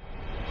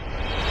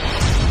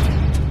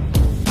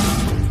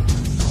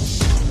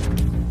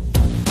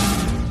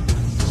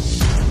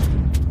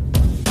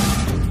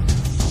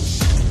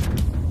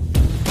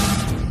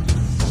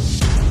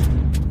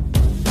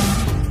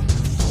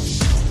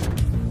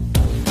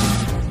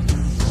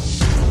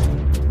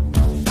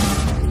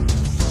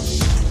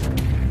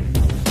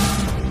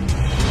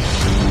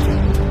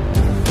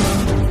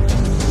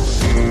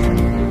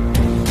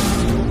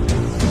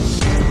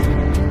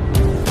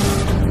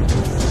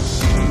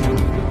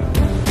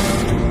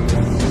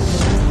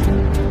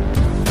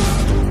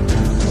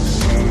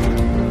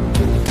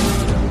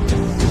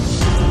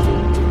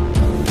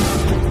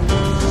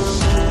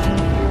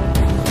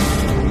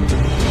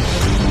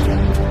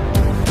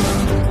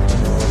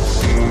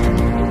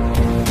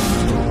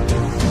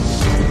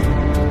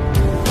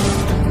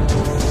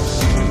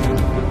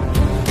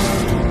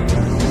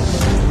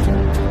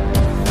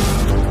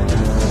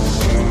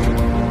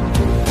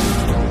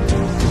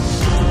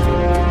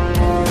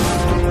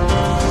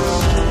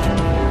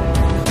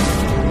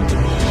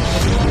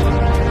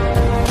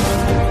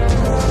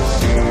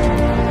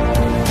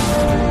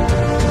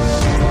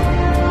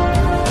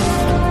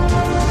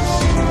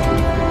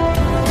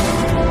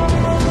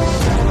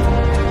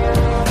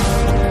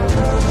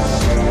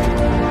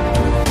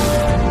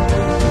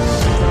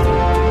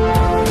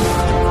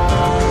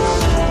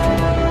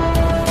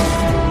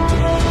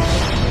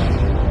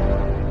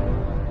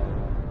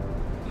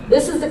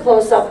 This is the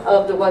close-up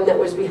of the one that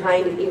was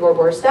behind Igor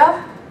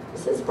Borstev.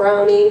 This is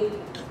Brownie.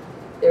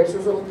 There's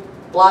his little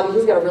blobby.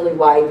 He's got a really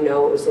wide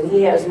nose, and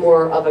he has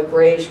more of a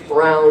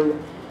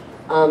grayish-brown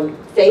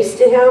face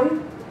to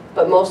him,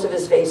 but most of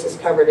his face is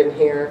covered in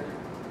hair.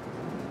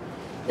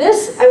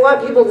 This, I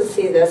want people to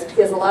see this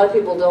because a lot of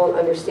people don't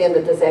understand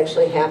that this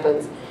actually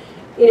happens.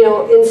 You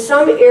know, in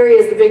some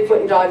areas the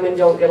Bigfoot and Dogman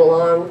don't get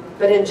along,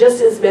 but in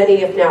just as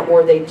many, if not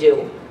more, they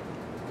do.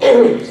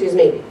 Excuse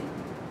me.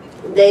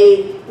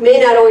 They may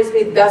not always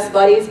be the best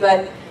buddies,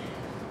 but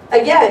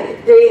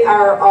again, they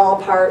are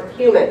all part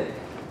human.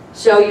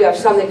 So you have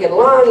some that get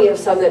along, you have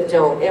some that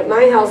don't. At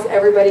my house,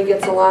 everybody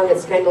gets along.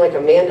 It's kind of like a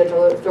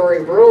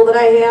mandatory rule that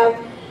I have.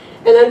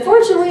 And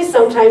unfortunately,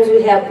 sometimes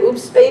we have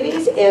oops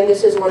babies, and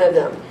this is one of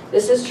them.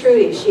 This is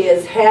Trudy. She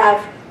is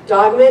half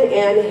Dogman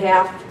and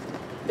half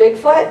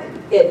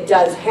Bigfoot. It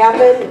does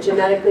happen.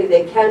 Genetically,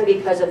 they can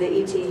because of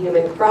the ET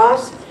human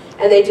cross,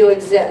 and they do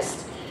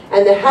exist.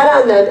 And the head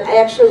on them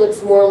actually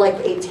looks more like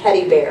a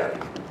teddy bear.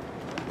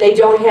 They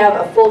don't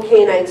have a full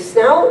canine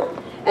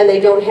snout, and they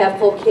don't have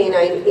full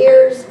canine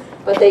ears,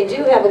 but they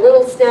do have a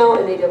little snout,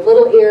 and they have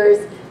little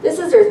ears. This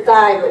is her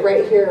thigh, but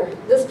right here,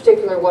 this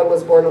particular one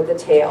was born with the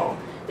tail.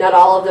 Not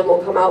all of them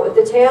will come out with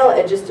the tail.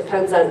 It just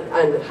depends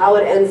on how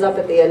it ends up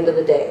at the end of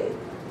the day.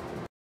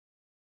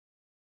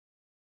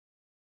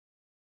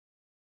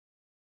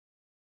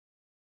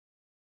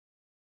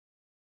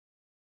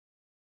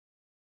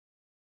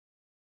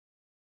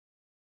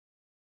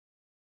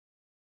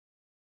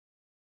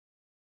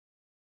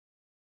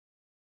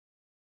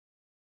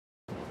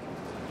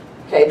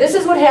 Okay, this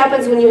is what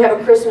happens when you have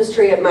a Christmas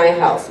tree at my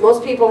house.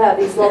 Most people have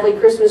these lovely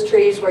Christmas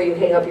trees where you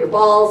hang up your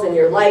balls and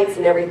your lights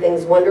and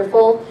everything's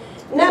wonderful.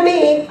 Not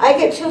me. I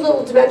get two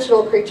little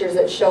dimensional creatures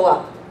that show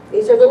up.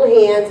 These are little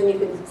hands, and you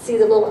can see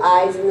the little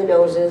eyes and the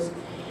noses.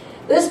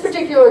 This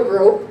particular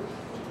group,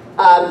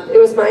 it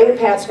was mine and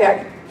Pat's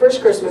first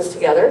Christmas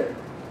together,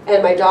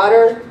 and my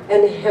daughter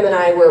and him and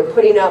I were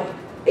putting up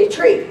a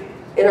tree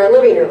in our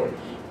living room.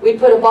 We'd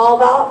put a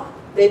bulb out,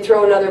 they'd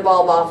throw another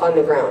bulb off on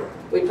the ground.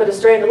 We'd put a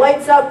strand of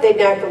lights up, they'd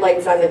knock the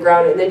lights on the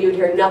ground, and then you'd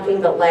hear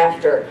nothing but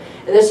laughter.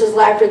 And this is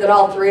laughter that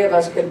all three of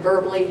us could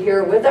verbally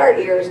hear with our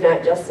ears,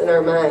 not just in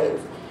our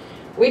minds.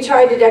 We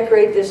tried to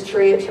decorate this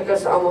tree. It took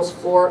us almost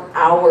 4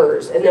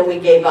 hours, and then we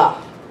gave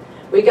up.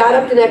 We got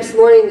up the next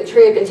morning, the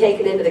tree had been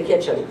taken into the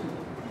kitchen.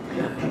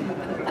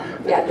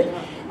 Yeah.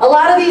 A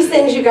lot of these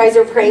things, you guys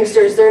are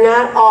pranksters. They're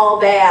not all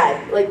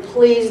bad. Like,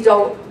 please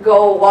don't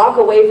walk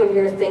away from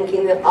here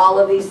thinking that all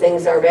of these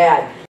things are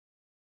bad.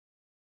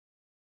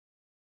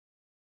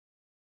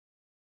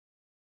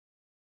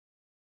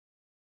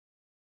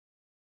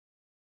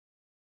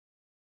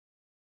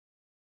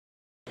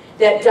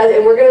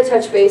 And we're going to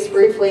touch base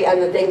briefly on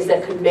the things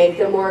that could make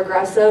them more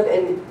aggressive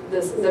and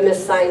the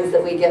missed signs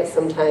that we get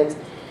sometimes.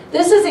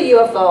 This is a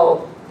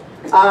UFO.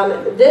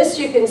 This,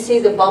 you can see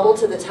the bubble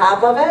to the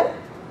top of it.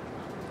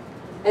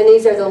 And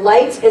these are the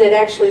lights, and it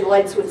actually,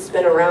 lights would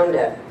spin around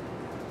it.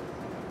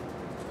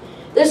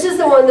 This is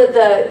the one that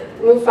the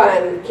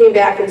MUFON came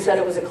back and said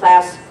it was a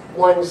class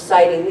 1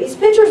 sighting. These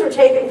pictures were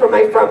taken from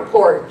my front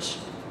porch.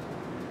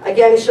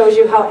 Again, shows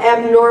you how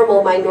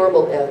abnormal my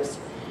normal is.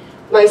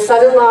 My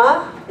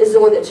son-in-law is the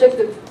one that took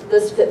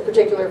this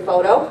particular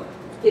photo.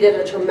 He did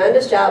a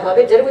tremendous job of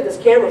it, did it with his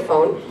camera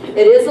phone.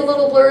 It is a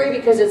little blurry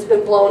because it's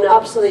been blown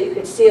up so that you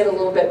could see it a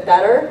little bit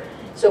better.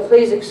 So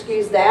please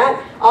excuse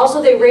that.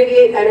 Also, they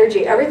radiate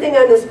energy. Everything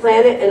on this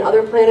planet and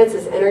other planets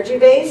is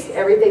energy-based.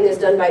 Everything is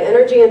done by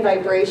energy and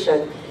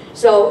vibration.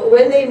 So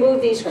when they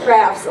move these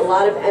crafts, a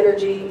lot of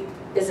energy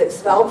is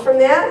expelled from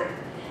that.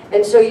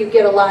 And so you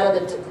get a lot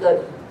of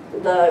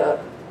the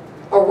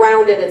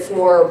around it, it's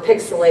more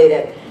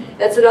pixelated.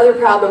 That's another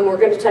problem. We're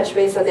going to touch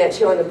base on that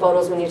too on the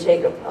photos when you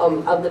take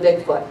of the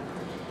Bigfoot.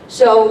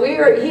 So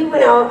he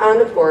went out on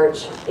the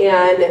porch,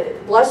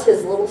 and bless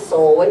his little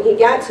soul, when he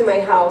got to my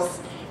house,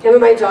 him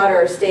and my daughter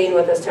are staying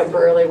with us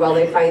temporarily while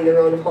they find their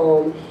own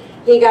home.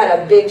 He got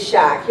a big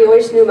shock. He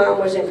always knew Mom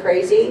wasn't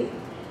crazy.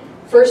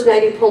 First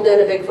night he pulled in,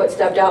 a Bigfoot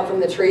stepped out from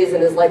the trees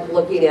and is like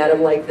looking at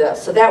him like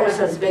this. So that was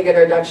his big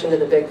introduction to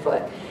the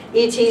Bigfoot.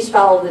 ETs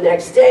followed the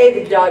next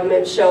day. The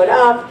dogmen showed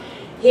up.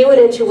 He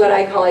went into what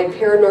I call a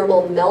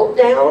paranormal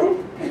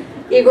meltdown.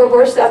 Igor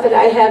Borsteff and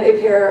I have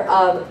a pair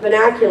of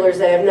binoculars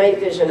that have night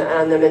vision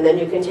on them, and then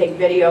you can take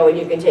video and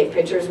you can take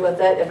pictures with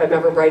it if I'm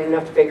ever bright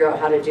enough to figure out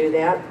how to do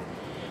that.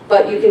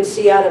 But you can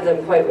see out of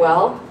them quite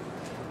well.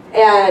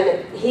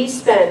 And he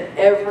spent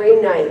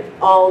every night,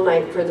 all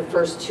night for the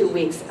first 2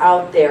 weeks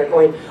out there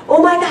going,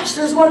 oh my gosh,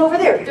 there's one over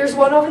there, there's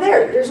one over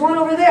there, there's one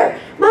over there.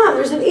 Mom,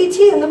 there's an ET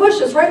in the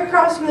bushes right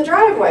across from the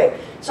driveway.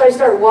 So I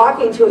started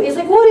walking to him. He's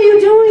like, what are you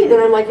doing?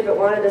 And I'm like, if it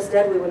wanted us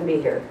dead, we wouldn't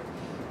be here.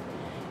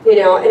 You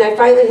know, and I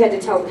finally had to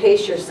tell him,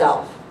 pace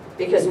yourself,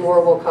 because more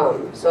will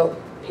come. So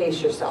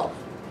pace yourself.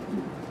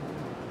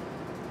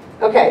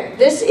 Okay,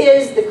 this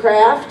is the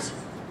craft.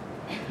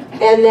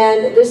 And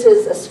then this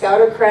is a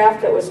scouter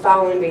craft that was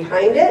following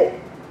behind it.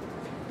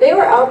 They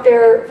were out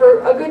there for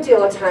a good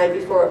deal of time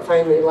before it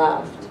finally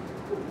left.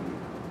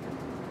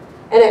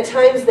 And at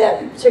times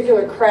that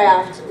particular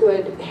craft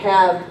would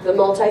have the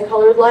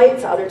multicolored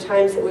lights. Other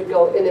times it would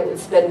go and it would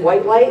spin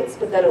white lights,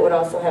 but then it would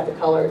also have the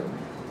colored.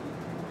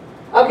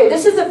 Okay,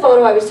 this is the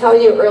photo I was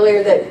telling you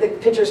earlier that the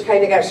pictures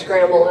kind of got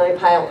scrambled, and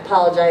I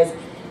apologize.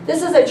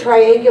 This is a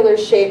triangular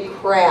shaped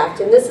craft,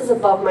 and this is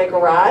above my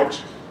garage.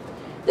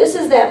 This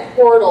is that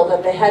portal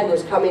that the head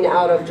was coming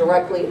out of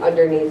directly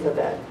underneath of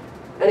it.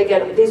 And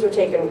again, these were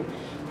taken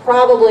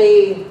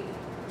probably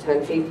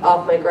 10 feet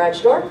off my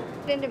garage door.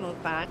 Then to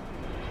move on.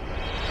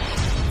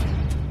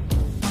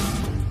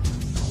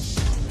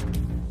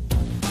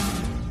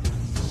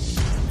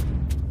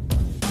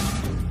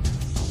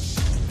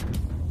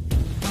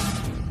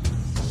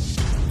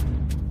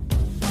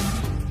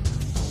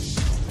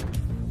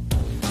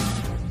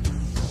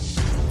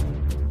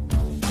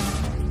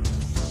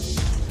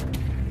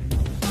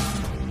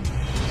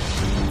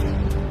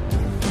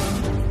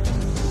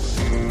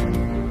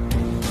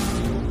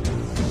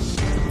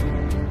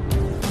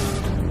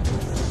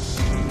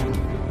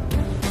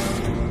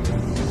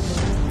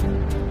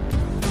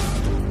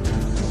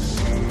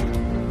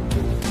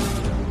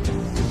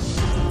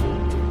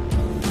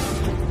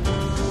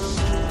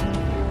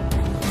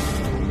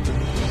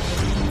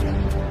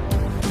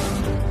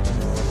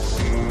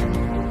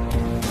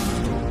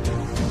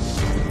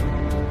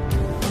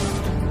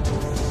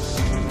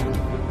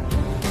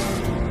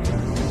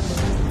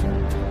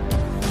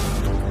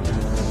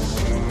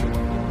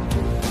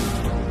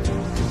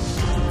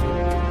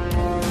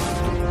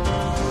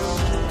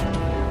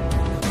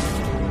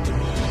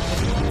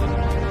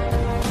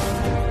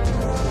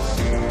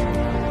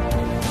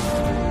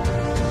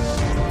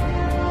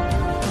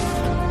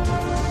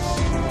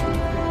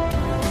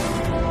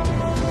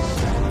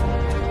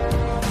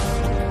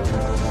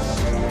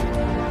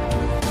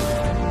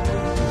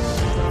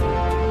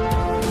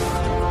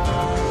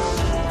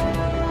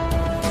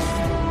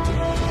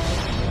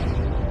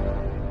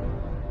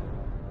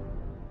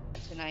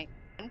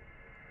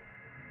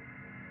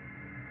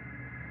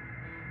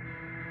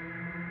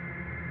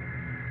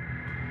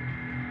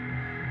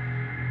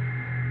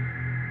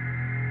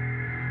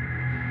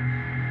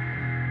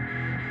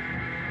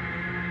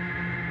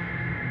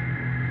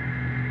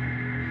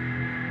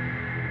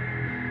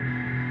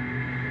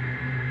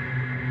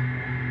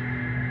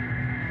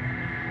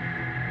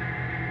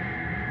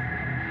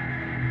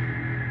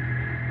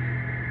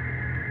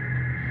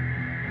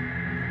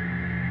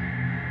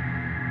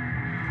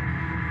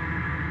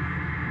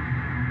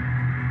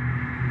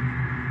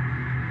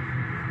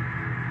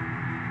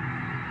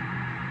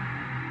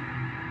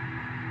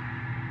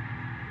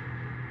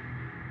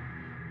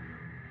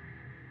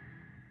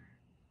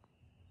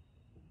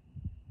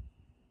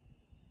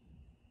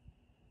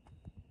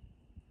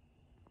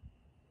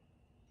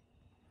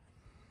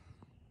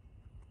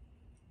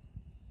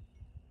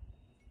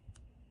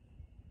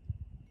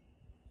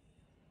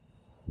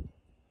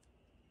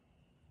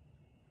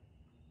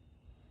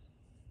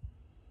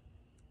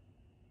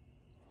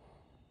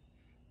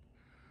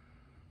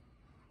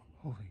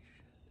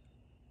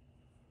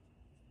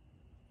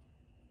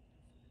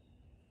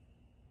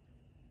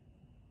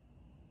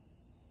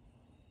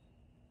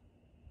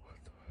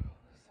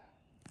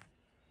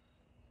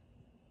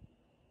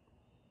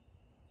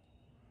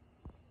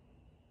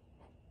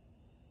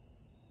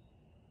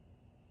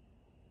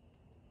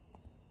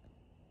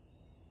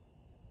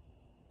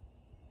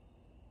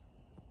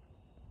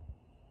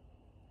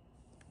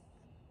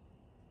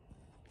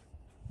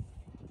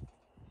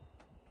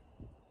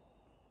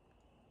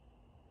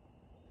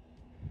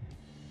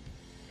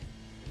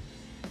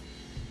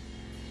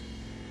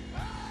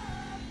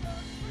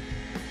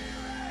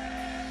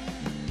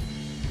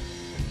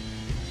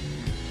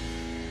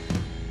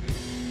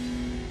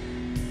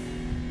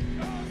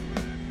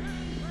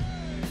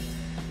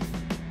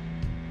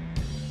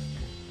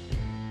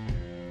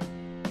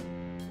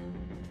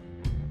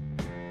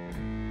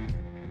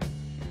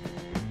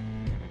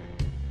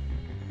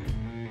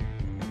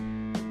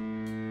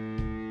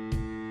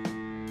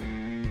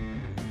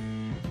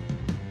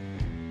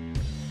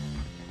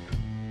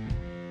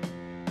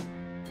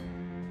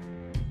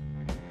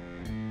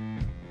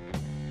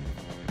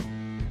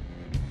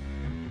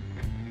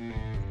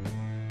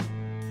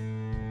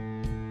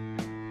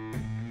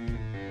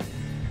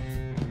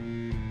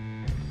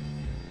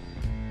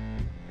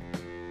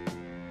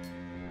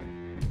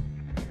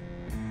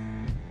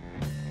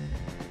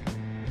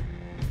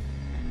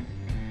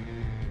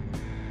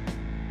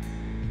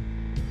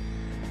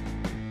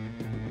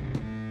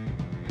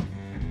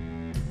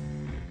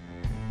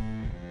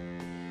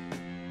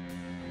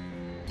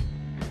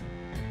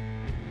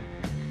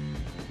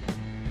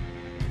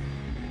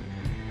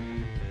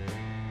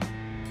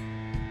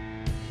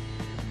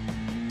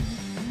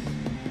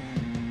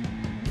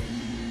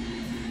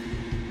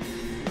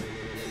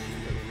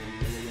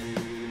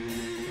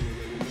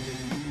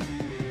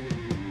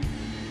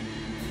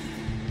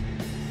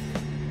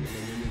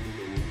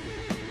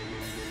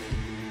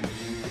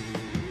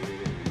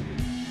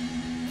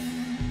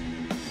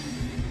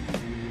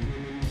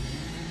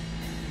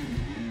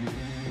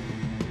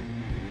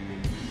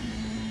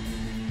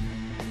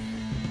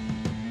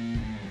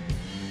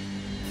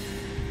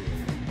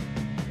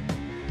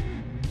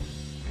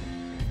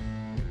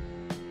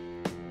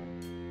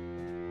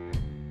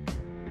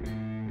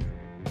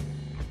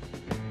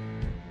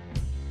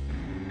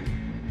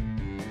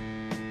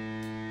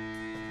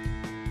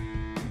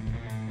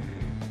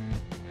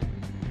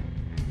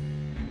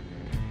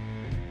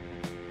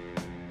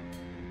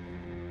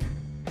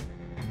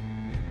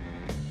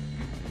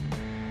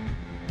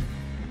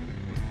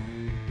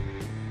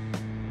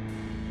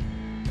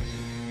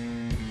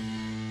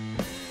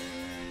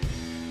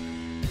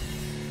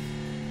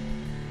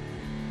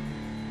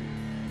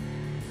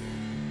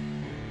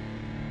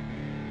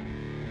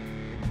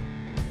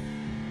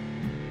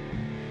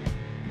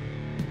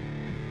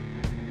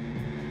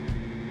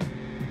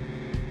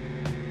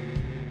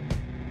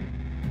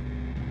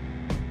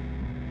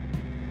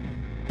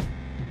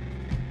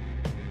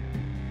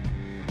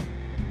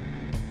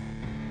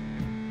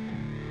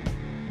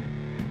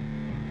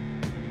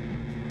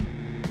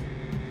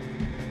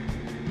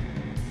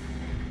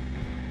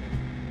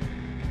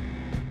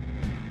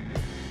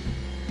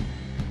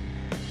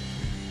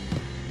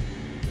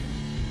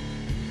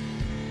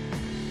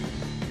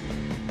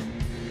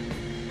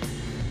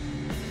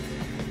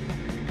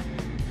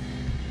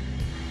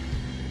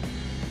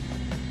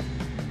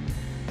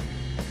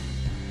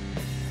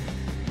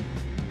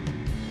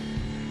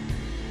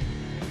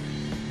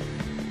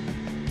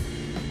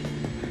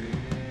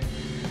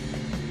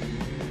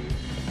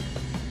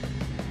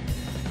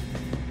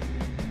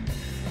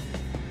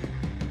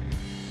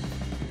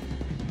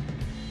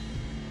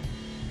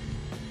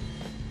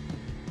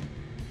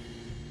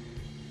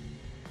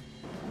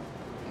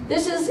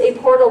 This is a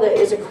portal that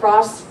is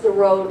across the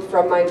road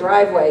from my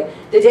driveway.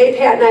 The day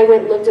Pat and I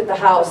went and looked at the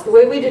house, the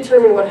way we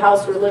determine what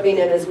house we're living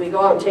in is we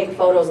go out and take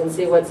photos and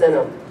see what's in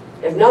them.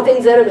 If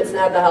nothing's in them, it's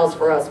not the house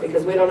for us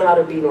because we don't know how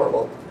to be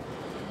normal.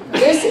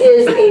 This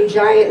is a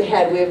giant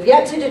head. We have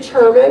yet to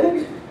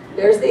determine,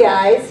 there's the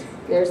eyes,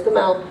 there's the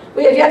mouth.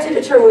 We have yet to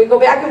determine, we go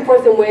back and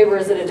forth and waver,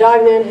 is it a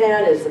Dogman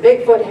head, is it a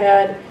Bigfoot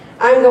head?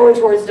 I'm going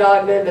towards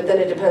Dogman, but then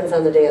it depends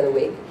on the day of the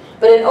week.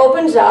 But it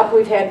opens up,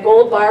 we've had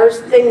gold bars,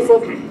 things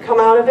come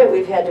out of it,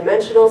 we've had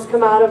dimensionals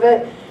come out of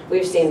it,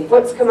 we've seen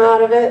foots come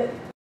out of it.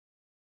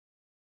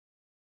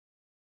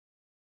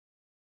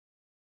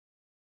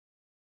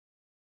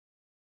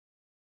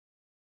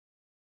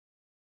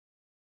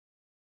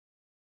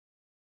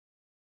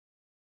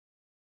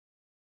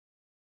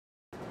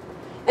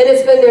 And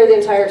it's been there the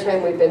entire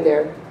time we've been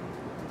there.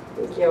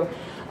 Thank you.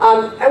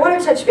 I want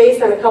to touch base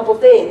on a couple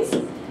things.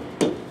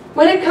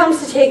 When it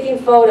comes to taking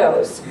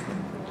photos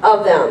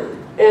of them,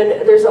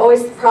 and there's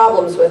always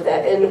problems with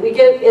that, and we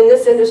get, in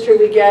this industry,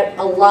 we get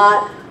a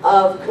lot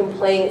of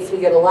complaints, we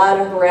get a lot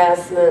of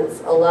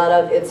harassments, a lot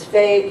of it's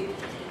fake.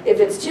 If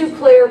it's too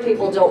clear,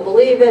 people don't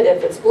believe it.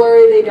 If it's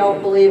blurry, they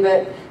don't believe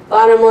it.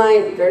 Bottom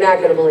line, they're not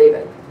going to believe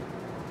it.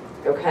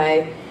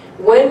 Okay?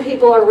 When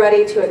people are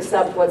ready to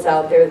accept what's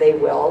out there, they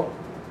will.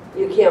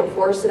 You can't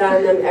force it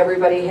on them.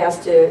 Everybody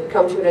has to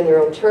come to it in their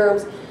own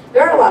terms.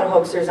 There are a lot of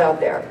hoaxers out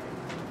there.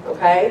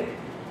 Okay?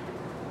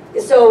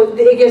 So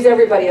it gives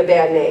everybody a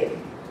bad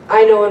name.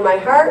 I know in my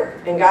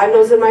heart, and God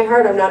knows in my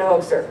heart, I'm not a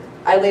hoaxer.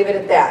 I leave it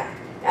at that.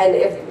 And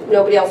if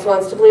nobody else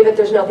wants to believe it,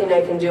 there's nothing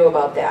I can do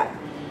about that.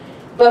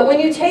 But when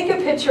you take a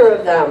picture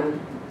of them,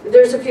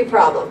 there's a few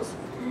problems.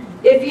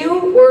 If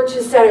you were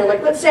to center,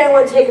 like let's say I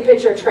want to take a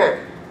picture of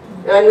Trent,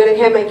 and I'm going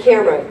to have my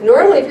camera.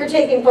 Normally, if you're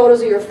taking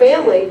photos of your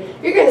family,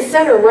 you're going to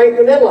center them right in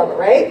the middle of it,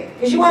 right?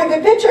 Because you want a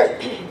good picture.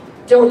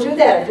 Don't do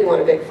that if you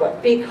want a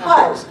Bigfoot,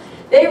 because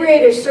they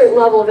radiate a certain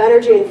level of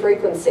energy and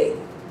frequency.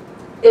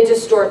 It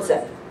distorts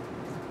it.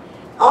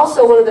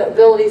 Also, one of the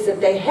abilities that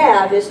they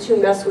have is to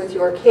mess with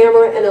your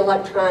camera and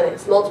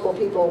electronics. Multiple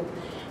people,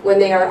 when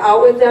they are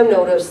out with them,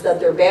 notice that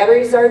their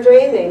batteries are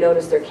drained, they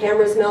notice their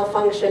cameras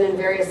malfunction, and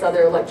various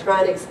other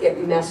electronics get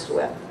messed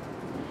with.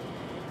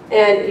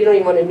 And you don't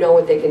even want to know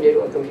what they can do to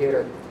a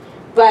computer.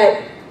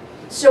 But,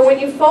 so when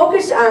you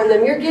focus on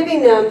them, you're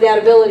giving them that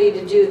ability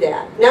to do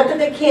that. Not that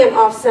they can't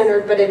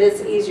off-center, but it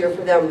is easier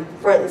for them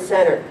front and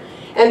center.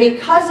 And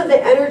because of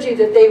the energy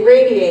that they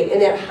radiate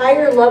and that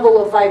higher level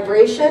of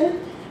vibration,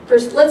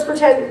 let's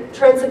pretend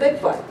Trent's a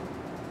Bigfoot.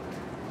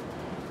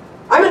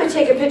 I'm going to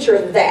take a picture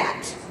of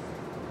that.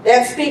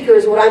 That speaker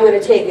is what I'm going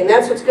to take, and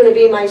that's what's going to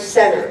be my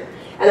center.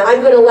 And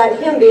I'm going to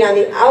let him be on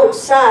the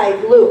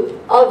outside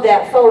loop of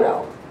that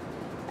photo.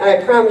 And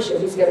I promise you,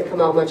 he's going to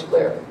come out much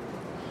clearer.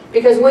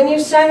 Because when you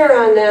center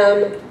on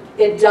them,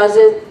 it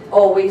doesn't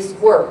always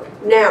work.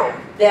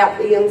 Now, that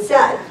being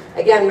said,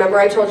 again, remember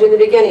I told you in the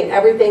beginning,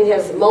 everything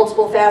has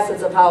multiple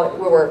facets of how it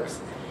works.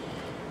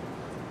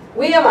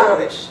 We have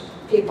Amish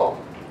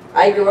people.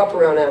 I grew up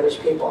around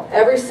Amish people.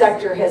 Every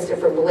sector has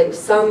different beliefs.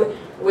 Some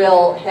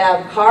will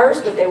have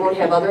cars, but they won't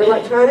have other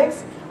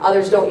electronics.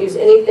 Others don't use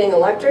anything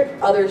electric.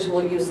 Others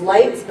will use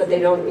lights, but they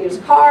don't use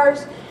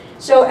cars.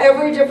 So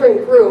every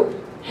different group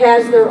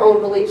has their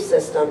own belief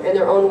system and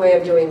their own way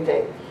of doing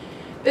things.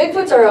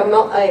 Bigfoots are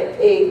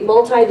a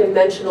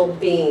multi-dimensional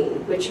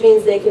being, which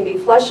means they can be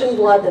flesh and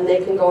blood, then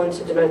they can go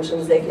into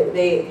dimensions.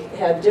 They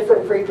have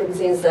different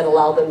frequencies that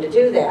allow them to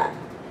do that.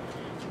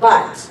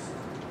 But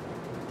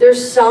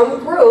there's some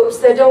groups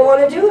that don't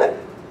want to do it.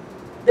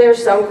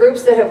 There's some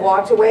groups that have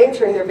walked away and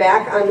turned their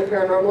back on the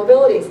paranormal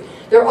abilities.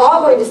 They're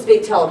all going to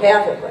speak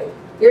telepathically.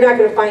 You're not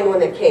going to find one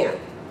that can't,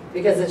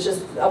 because it's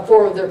just a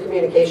form of their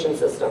communication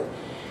system.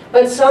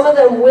 But some of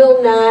them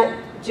will not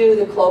do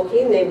the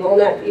cloaking, they will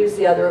not use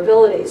the other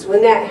abilities.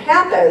 When that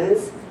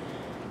happens,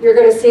 you're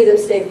going to see them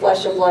stay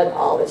flesh and blood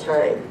all the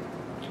time,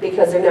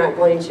 because they're not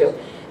going to.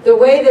 The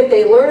way that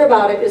they learn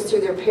about it is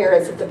through their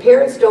parents. If the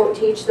parents don't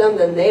teach them,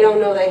 then they don't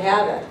know they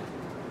have it.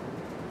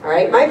 All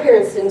right, my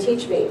parents didn't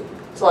teach me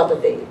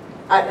telepathy.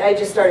 I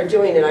just started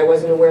doing it. I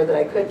wasn't aware that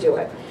I could do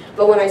it.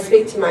 But when I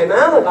speak to my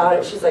mom about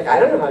it, she's like, I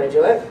don't know how to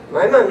do it.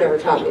 My mom never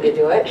taught me to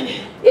do it.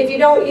 If you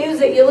don't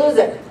use it, you lose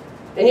it.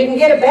 And you can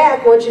get it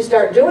back once you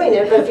start doing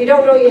it, but if you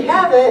don't know you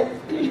have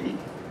it,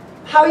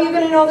 how are you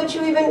going to know that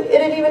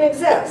it even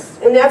exists?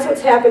 And that's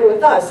what's happened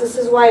with us. This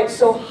is why it's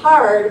so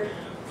hard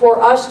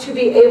for us to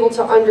be able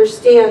to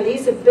understand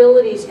these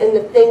abilities and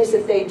the things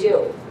that they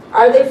do.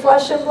 Are they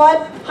flesh and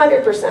blood?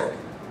 100%.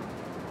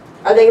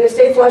 Are they going to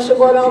stay flesh and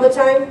blood all the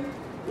time?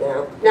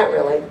 No, not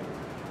really.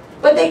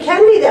 But they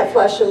can be that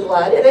flesh and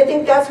blood, and I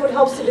think that's what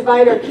helps to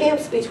divide our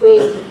camps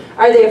between,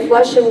 are they a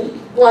flesh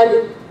and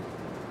blood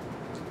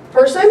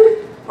person,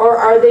 or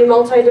are they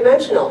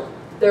multidimensional?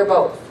 They're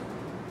both.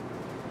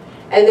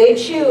 And they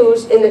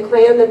choose in the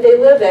clan that they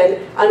live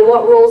in on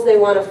what rules they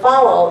want to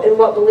follow and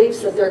what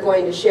beliefs that they're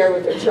going to share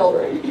with their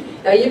children.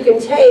 Now you can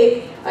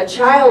take a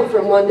child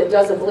from one that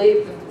doesn't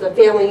believe, the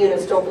family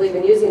units don't believe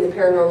in using the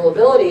paranormal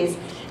abilities,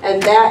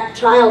 and that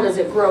child as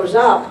it grows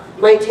up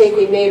might take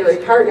a mate or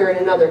a partner in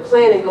another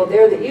clan and go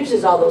there that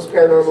uses all those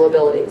paranormal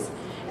abilities.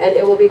 And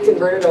it will be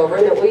converted over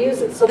and it will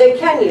use it. So they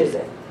can use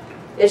it.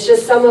 It's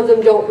just some of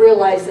them don't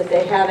realize that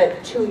they have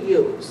it to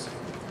use.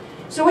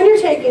 So when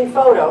you're taking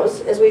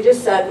photos, as we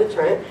just said with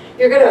Trent,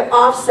 you're going to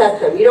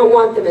offset them. You don't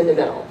want them in the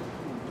middle.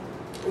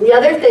 And the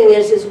other thing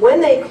is when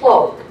they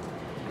cloak,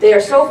 they are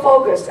so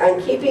focused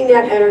on keeping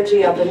that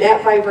energy up and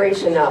that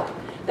vibration up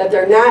that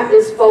they're not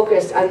as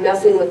focused on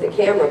messing with the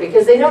camera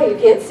because they know you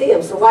can't see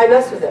them, so why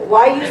mess with it?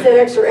 Why use that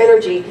extra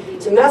energy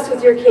to mess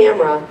with your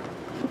camera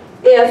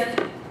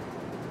if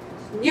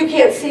you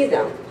can't see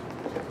them?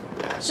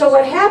 So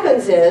what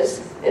happens is,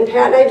 and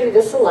Pat and I do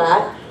this a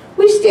lot,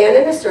 we stand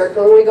in a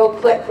circle and we go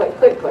click, click,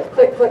 click, click,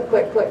 click, click,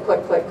 click, click,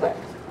 click, click, click.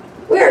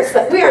 We aren't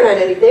on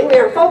anything, we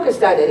aren't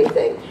focused on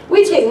anything.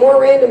 We take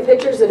more random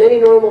pictures than any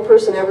normal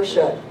person ever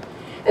should.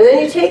 And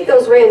then you take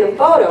those random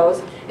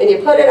photos and you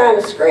put it on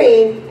a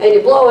screen and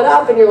you blow it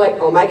up and you're like,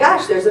 oh my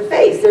gosh, there's a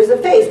face, there's a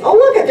face. Oh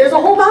look, there's a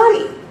whole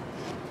body.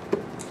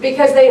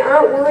 Because they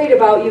aren't worried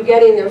about you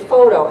getting their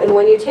photo. And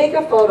when you take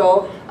a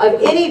photo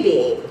of any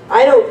being,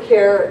 I don't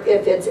care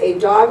if it's a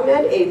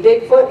dogman, a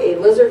Bigfoot, a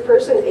lizard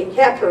person, a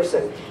cat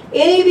person,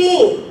 any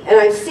being, and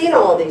I've seen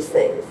all of these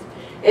things,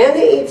 and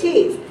the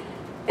ETs,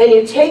 and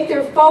you take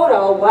their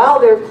photo while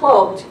they're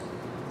cloaked,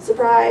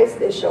 surprise,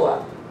 they show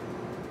up.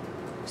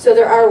 So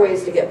there are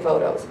ways to get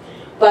photos.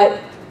 But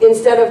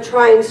instead of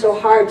trying so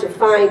hard to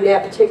find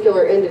that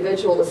particular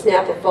individual to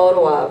snap a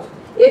photo of,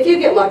 if you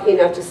get lucky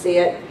enough to see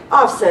it,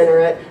 off-center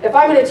it. If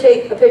I'm going to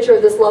take a picture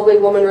of this lovely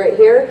woman right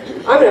here,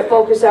 I'm going to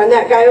focus on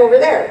that guy over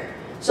there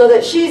so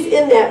that she's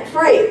in that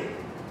frame.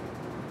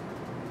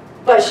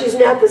 But she's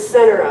not the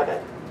center of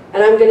it.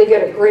 And I'm going to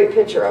get a great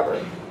picture of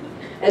her.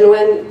 And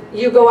when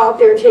you go out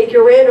there and take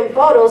your random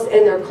photos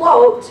and they're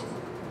cloaked,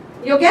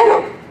 you'll get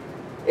them.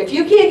 If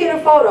you can't get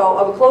a photo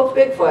of a cloaked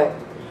Bigfoot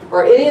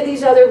or any of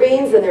these other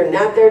beings, then they're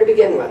not there to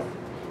begin with,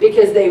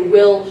 because they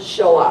will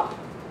show up.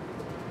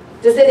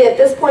 At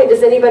this point,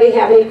 does anybody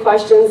have any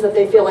questions that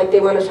they feel like they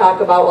want to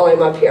talk about while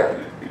I'm up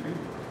here?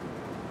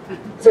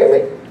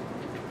 Certainly.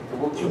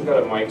 You've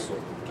got a mic, so.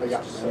 I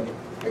got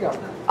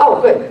it.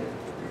 Oh, good.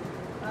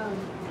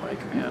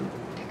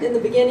 In the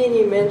beginning,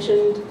 you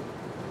mentioned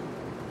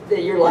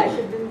that your life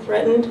had been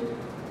threatened.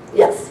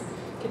 Yes.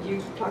 Could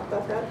you talk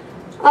about that?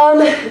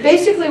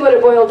 Basically what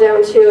it boiled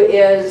down to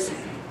is,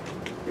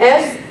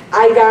 as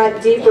I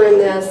got deeper in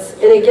this,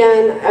 and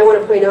again, I want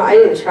to point out, I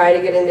didn't try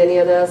to get into any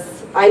of this.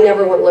 I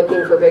never went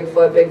looking for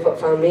Bigfoot. Bigfoot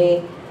found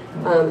me.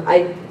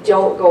 I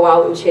don't go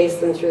out and chase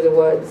them through the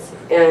woods.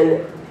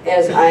 And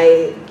as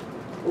I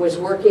was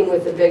working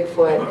with the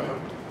Bigfoot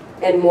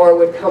and more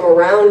would come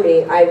around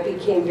me, I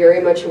became very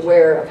much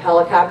aware of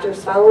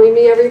helicopters following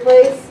me every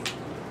place.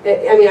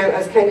 I mean, I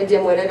was kind of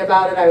dim-witted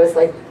about it. I was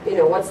like, you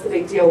know, what's the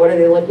big deal? What are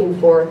they looking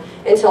for?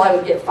 Until I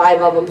would get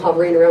 5 of them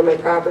hovering around my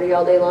property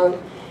all day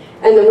long.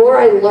 And the more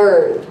I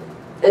learned,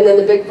 and then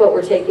the Bigfoot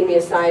were taking me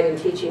aside and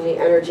teaching me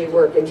energy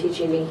work and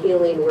teaching me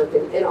healing work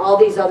and all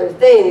these other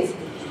things.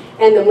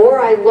 And the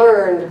more I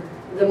learned,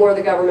 the more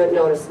the government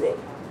noticed me.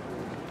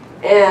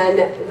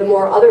 And the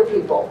more other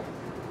people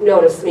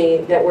noticed me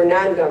that were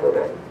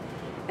non-government.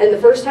 And the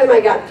first time I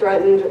got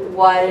threatened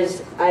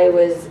was, I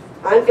was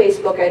on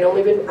Facebook. I'd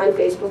only been on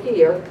Facebook a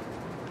year.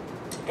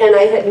 And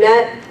I had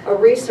met a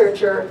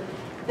researcher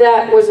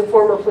that was a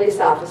former police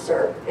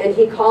officer. And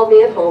he called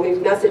me at home. He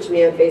messaged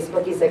me on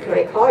Facebook. He said, can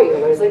I call you?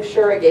 And I was like,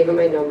 sure. I gave him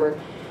my number.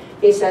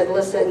 He said,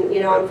 listen,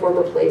 you know, I'm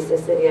former police. I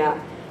said,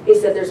 yeah. He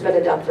said, there's been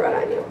a death threat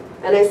on you.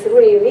 And I said,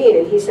 what do you mean?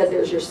 And he said,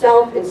 there's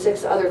yourself and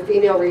 6 other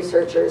female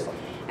researchers.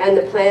 And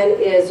the plan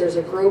is there's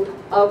a group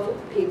of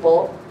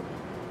people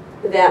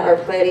that are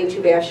planning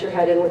to bash your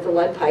head in with a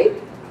lead pipe.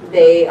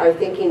 They are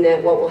thinking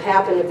that what will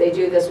happen if they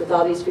do this with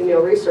all these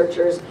female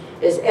researchers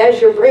is as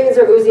your brains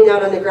are oozing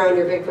out on the ground,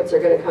 your Bigfoots are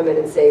going to come in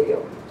and save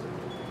you.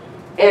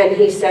 And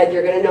he said,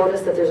 you're going to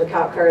notice that there's a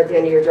cop car at the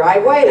end of your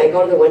driveway. And I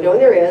go to the window and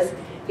there is.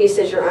 He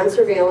says, you're on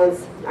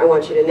surveillance. I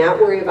want you to not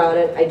worry about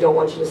it. I don't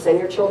want you to send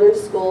your children to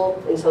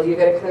school until you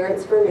get a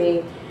clearance for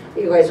me.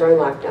 You guys are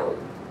on lockdown.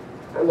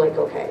 I'm like,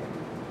 okay.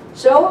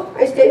 So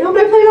I stayed home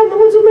and I played out in the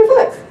woods with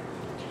my foots.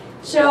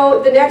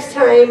 So the next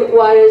time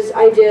was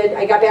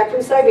I got back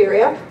from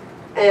Siberia.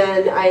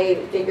 And I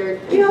figured,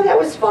 you know, that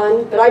was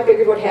fun, but I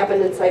figured what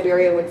happened in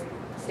Siberia would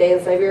stay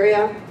in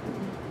Siberia.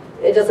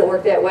 It doesn't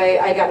work that way.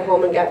 I got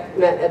home and got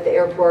met at the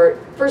airport.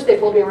 First they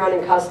pulled me around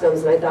in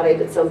customs and I thought I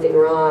did something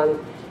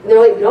wrong. And they're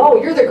like, no,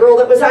 you're the girl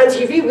that was on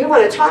TV. We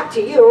want to talk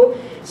to you.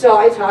 So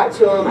I talked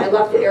to them. I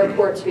left the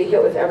airport to be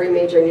hit with every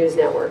major news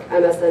network.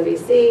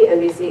 MSNBC,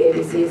 NBC,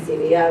 ABC,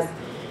 CBS,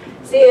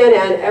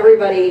 CNN.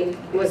 Everybody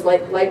was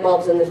like light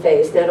bulbs in the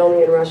face, not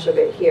only in Russia,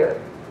 but here.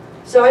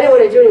 So I didn't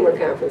want to do any more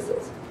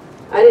conferences.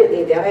 I didn't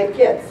need that. I had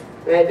kids.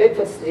 And I had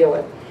Bigfoots to deal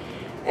with.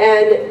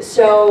 And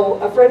so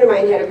a friend of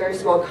mine had a very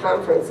small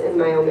conference in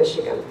Mayo,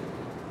 Michigan.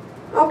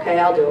 Okay,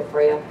 I'll do it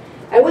for you.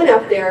 I went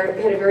up there,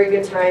 had a very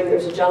good time. There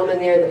was a gentleman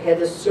there that had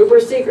this super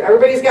secret.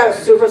 Everybody's got a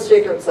super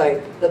secret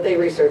site that they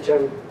research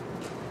on.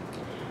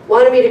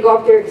 Wanted me to go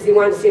up there because he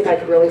wanted to see if I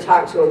could really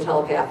talk to him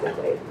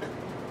telepathically.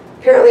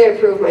 Apparently I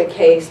proved my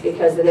case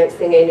because the next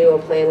thing I knew, a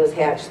plan was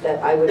hatched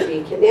that I would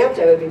be kidnapped,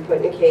 I would be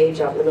put in a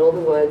cage out in the middle of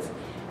the woods,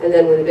 and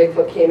then when the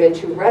Bigfoot came in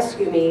to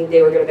rescue me,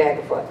 they were going to bag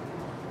a foot.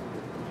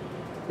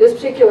 This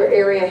particular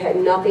area had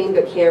nothing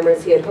but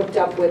cameras. He had hooked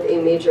up with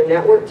a major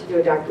network to do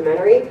a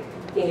documentary.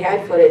 He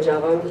had footage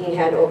of them. He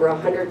had over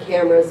 100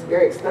 cameras,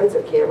 very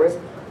expensive cameras,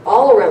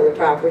 all around the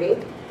property.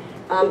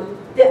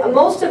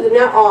 Most of them,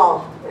 not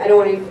all, I don't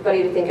want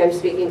anybody to think I'm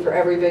speaking for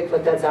every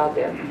Bigfoot that's out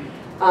there,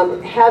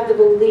 have the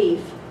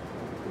belief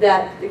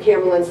that the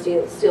camera lens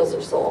steals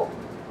their soul.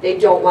 They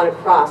don't want to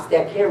cross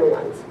that camera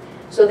lens.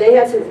 So they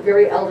had some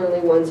very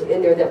elderly ones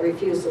in there that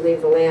refused to leave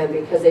the land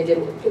because they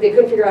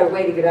couldn't figure out a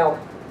way to get out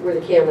where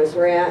the cameras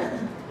were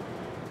at.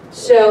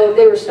 So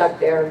they were stuck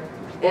there.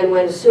 And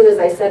as soon as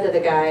I said to the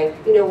guy,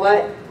 you know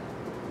what,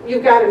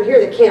 you've got them here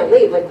that can't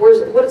leave. Like,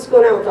 what's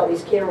going on with all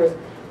these cameras?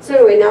 So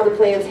anyway, now the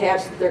plan's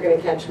hatched that they're going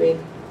to catch me.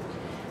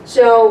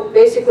 So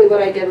basically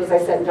what I did was I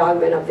sent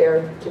dogmen up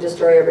there to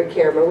destroy every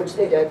camera, which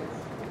they did.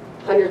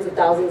 Hundreds of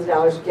thousands of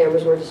dollars of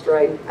cameras were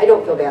destroyed. I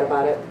don't feel bad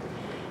about it.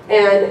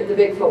 And the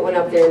Bigfoot went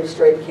up there and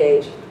destroyed the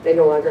cage. They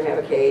no longer have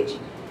a cage.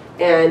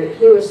 And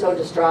he was so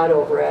distraught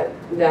over it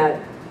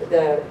that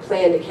the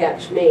plan to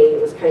catch me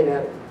was kind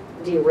of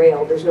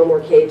derailed. There's no more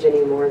cage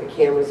anymore. The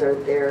cameras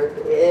aren't there.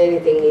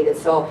 Anything needed.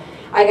 So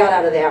I got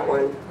out of that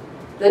one.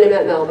 Then I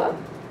met Melba.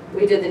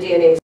 We did the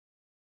DNA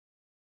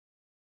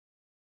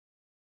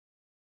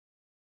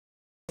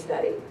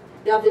study.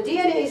 Now, if the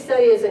DNA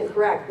study isn't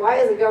correct, why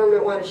does the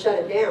government want to shut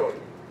it down?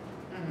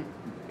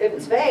 If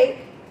it's fake,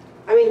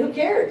 I mean, who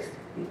cares?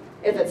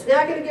 If it's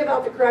not going to give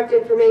out the correct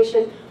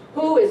information,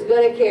 who is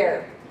going to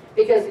care?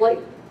 Because like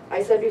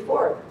I said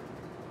before,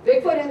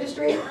 Bigfoot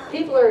industry,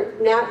 people are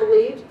not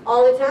believed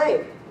all the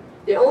time.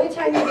 The only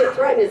time you get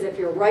threatened is if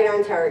you're right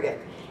on target.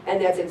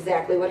 And that's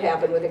exactly what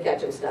happened with the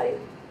Ketchum study.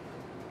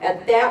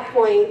 At that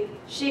point,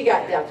 she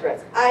got death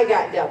threats. I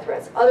got death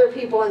threats. Other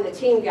people on the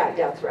team got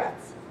death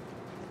threats.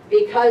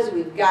 Because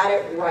we got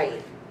it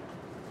right.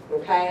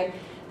 Okay?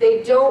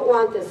 They don't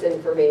want this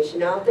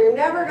information out. They're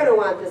never going to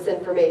want this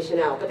information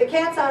out. But the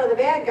cat's out of the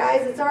bag,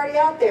 guys. It's already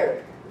out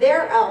there.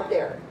 They're out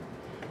there.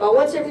 But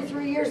once every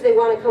 3 years, they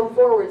want to come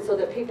forward so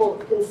that people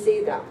can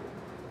see them.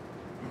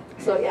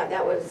 So yeah,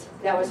 that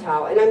was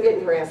how. And I'm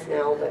getting harassed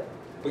now, but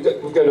We've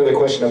got another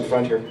question up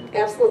front here.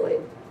 absolutely.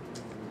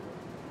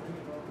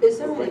 Is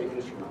there any,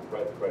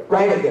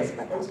 Right, I guess.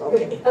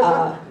 Okay.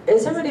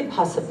 Is there any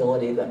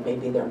possibility that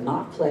maybe they're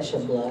not flesh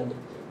and blood,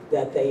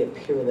 that they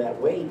appear that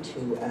way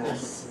to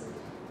us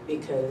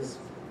because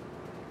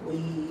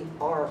we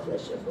are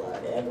flesh and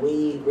blood and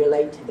we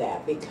relate to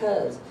that?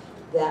 Because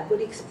that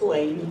would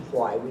explain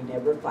why we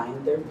never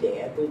find their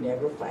dead, we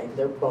never find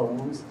their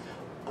bones.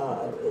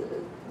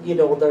 You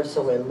know, they're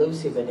so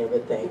elusive and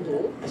everything.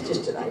 It's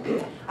just an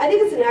idea. I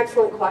think it's an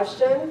excellent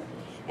question.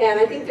 And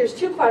I think there's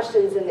two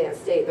questions in that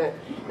statement.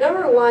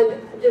 Number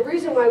one, the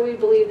reason why we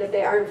believe that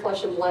they aren't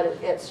flesh and blood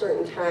at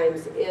certain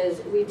times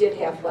is we did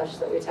have flesh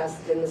that we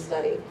tested in the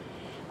study.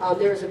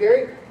 There was a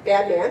very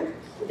bad man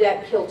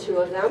that killed 2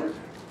 of them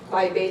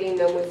by baiting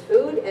them with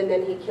food, and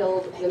then he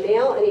killed the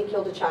male and he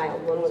killed a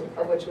child, one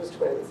of which was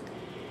twins.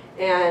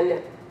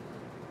 And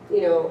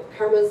you know,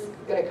 karma's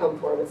going to come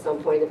for him at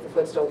some point if the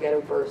foots don't get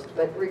him first.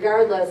 But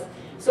regardless,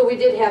 so we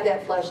did have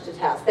that flesh to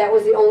test. That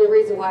was the only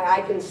reason why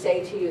I can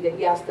say to you that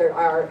yes, there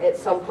are at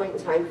some point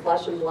in time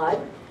flesh and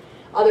blood.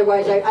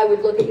 Otherwise, I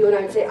would look at you and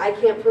I would say, I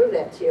can't prove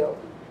that to you.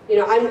 You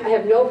know, I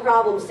have no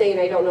problem saying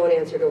I don't know an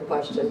answer to a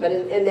question, but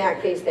in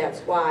that case,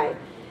 that's why.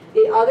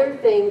 The other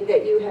thing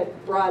that you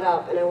had brought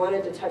up, and I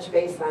wanted to touch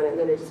base on it, and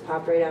then it just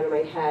popped right out of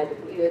my head,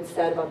 you had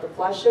said about the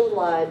flesh and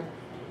blood,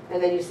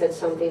 and then you said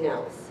something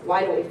else.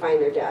 Why don't we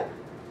find their dead?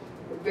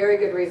 Very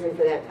good reason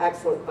for that.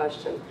 Excellent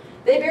question.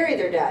 They bury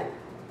their dead.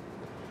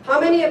 How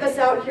many of us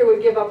out here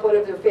would give up one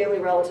of their family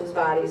relatives'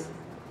 bodies?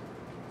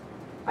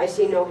 I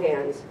see no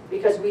hands,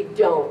 because we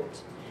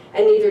don't,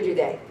 and neither do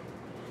they.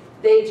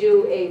 They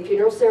do a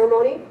funeral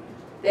ceremony.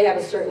 They have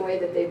a certain way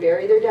that they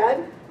bury their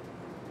dead,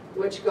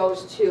 which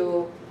goes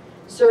to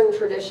certain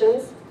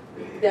traditions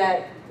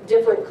that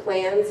different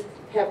clans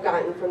have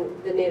gotten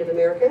from the Native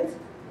Americans.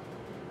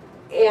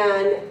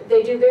 And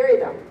they do bury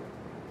them.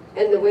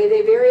 And the way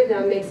they bury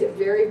them makes it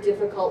very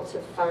difficult to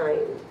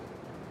find.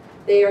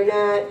 They are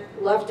not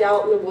left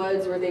out in the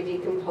woods where they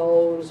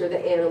decompose or the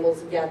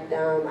animals get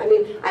them. I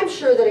mean, I'm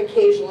sure that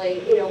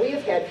occasionally, you know, we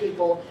have had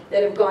people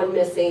that have gone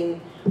missing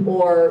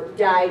or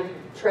died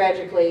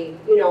tragically,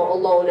 you know,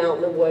 alone out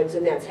in the woods,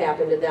 and that's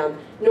happened to them.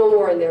 No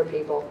more in their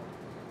people.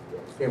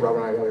 Hey,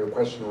 Robin, I got your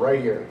question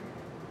right here.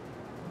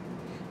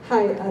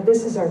 Hi,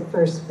 this is our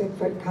first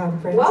Bigfoot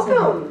conference.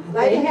 Welcome.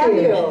 Glad to have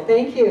you.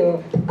 Thank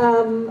you.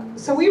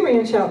 So we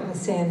ranch out in the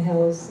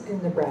Sandhills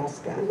in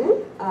Nebraska.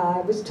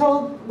 I was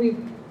told we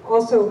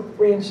also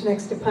ranch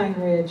next to Pine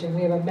Ridge, and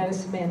we have a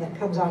medicine man that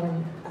comes on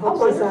and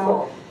helps us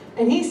out.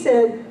 And he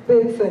said,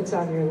 Bigfoot's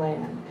on your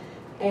land.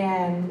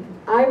 And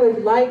I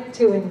would like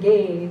to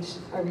engage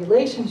a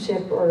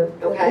relationship or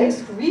at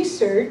least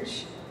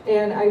research,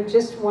 and I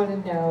just want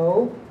to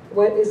know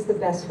what is the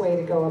best way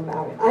to go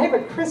about it? I have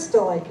a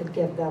crystal I could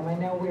give them. I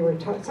know we were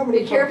talking, somebody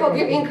Be careful talked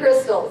about giving it.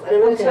 crystals, and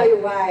I'm going to Okay. tell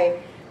you why.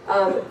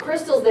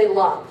 Crystals they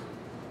love,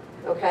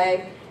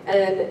 okay?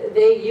 And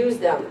they use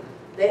them.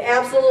 They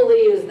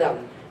absolutely use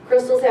them.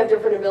 Crystals have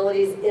different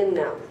abilities in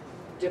them.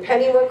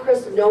 Depending what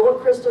crystal, know what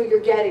crystal you're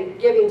giving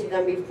to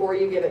them before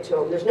you give it to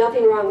them. There's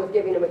nothing wrong with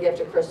giving them a gift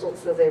of crystals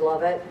because they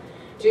love it.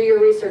 Do your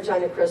research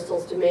on the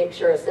crystals to make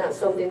sure it's not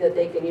something that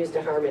they can use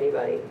to harm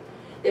anybody.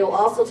 They will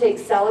also take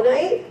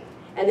selenite,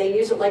 and they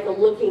use it like a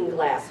looking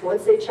glass.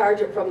 Once they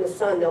charge it from the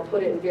sun, they'll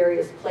put it in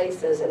various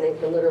places, and they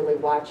can literally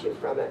watch you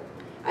from it.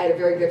 I had a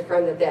very good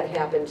friend that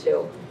happened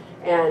to,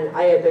 and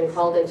I had been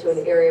called into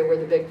an area where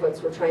the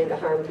Bigfoots were trying to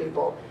harm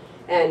people,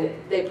 and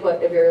they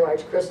put a very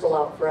large crystal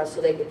out for us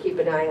so they could keep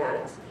an eye on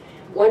us.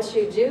 Once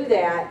you do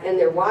that, and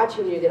they're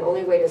watching you, the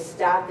only way to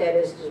stop that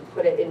is to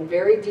put it in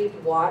very deep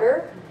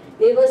water.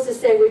 Needless to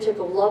say, we took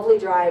a lovely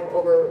drive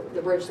over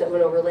the bridge that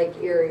went over Lake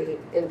Erie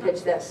and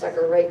pitched that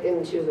sucker right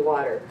into the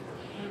water.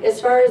 As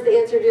far as the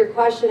answer to your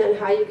question on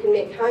how you can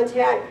make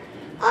contact,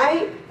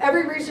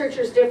 every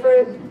researcher is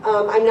different.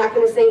 I'm not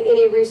going to say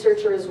any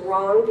researcher is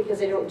wrong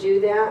because I don't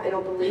do that. I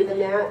don't believe in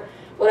that.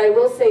 What I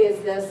will say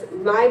is this,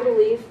 my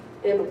belief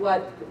in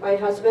what my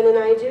husband and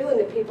I do and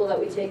the people that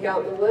we take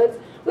out in the woods,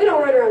 we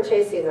don't run around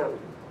chasing them.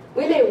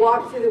 We may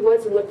walk through the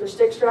woods and look for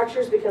stick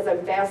structures because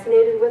I'm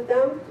fascinated with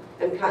them.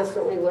 I'm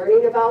constantly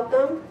learning about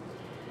them.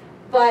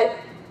 But,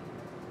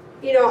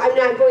 you know, I'm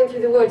not going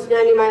through the woods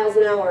 90 miles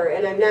an hour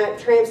and I'm not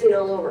tramping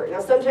all over.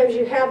 Now, sometimes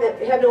you have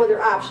no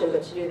other option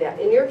but to do that.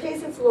 In your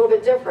case, it's a little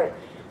bit different.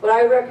 What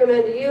I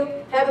recommend to you,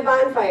 have a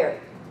bonfire.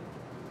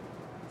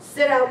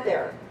 Sit out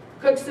there.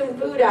 Cook some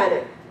food on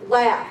it.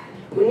 Laugh.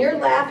 When you're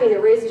laughing,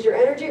 it raises your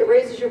energy, it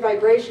raises your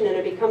vibration, and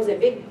it becomes a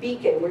big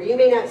beacon where you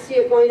may not see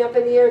it going up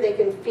in the air, they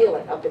can feel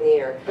it up in the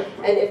air.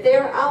 And if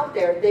they're out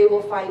there, they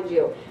will find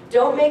you.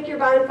 Don't make your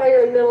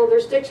bonfire in the middle of their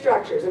stick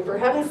structures, and for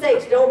heaven's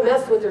sakes, don't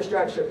mess with their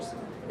structures.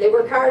 They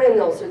work hard on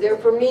those. They're there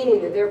for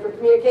meaning, they're there for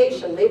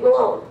communication, leave them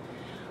alone.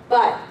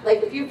 But,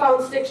 like if you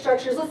found stick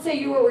structures, let's say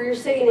you were where you're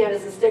sitting at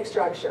as a stick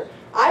structure.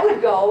 I would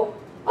go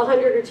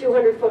 100 or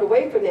 200 foot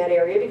away from that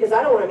area because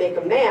I don't want to make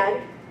them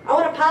mad. I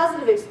want a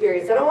positive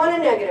experience. I don't want a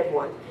negative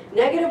one.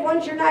 Negative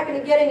ones, you're not going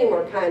to get any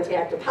more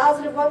contact. The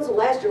positive ones will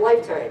last your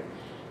lifetime.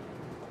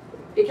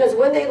 Because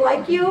when they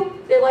like you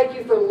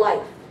for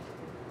life.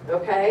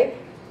 Okay?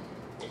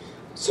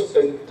 So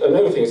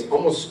another thing is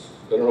almost,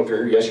 I don't know if you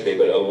were here yesterday,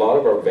 but a lot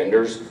of our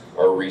vendors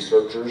are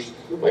researchers,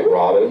 like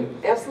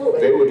Robin. Absolutely.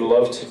 They would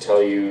love to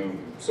tell you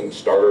some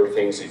starter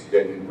things and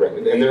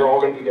they're all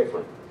going to be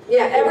different.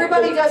 Yeah,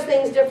 everybody does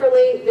things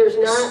differently. There's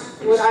not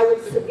what I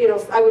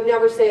would, I would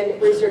never say a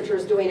researcher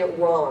is doing it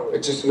wrong.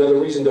 It's just another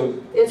reason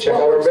to It's check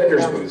what out our works for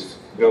vendors them. booths.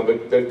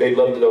 But they'd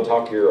love to, they'll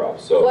talk your ear off.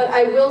 So What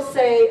I will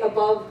say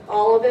above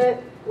all of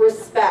it,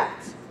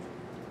 respect.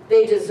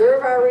 They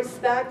deserve our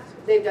respect.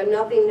 They've done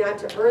nothing not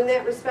to earn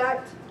that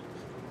respect.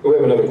 we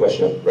have another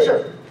question. Right.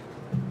 Sure.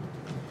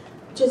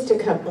 Just a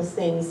couple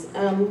things.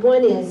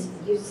 One is,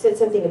 you said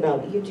something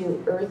about you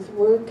do earth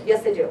work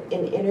Yes, they do.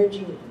 and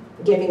energy,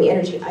 giving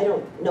energy. I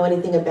don't know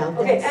anything about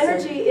that. Okay, so-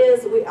 energy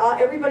is,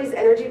 everybody's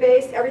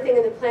energy-based. Everything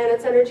in the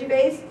planet's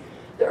energy-based.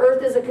 The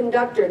Earth is a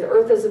conductor. The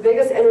Earth is the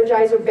biggest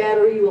energizer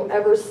battery you will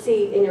ever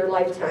see in your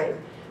lifetime.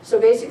 So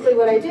basically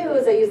what I do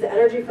is I use the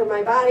energy from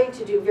my body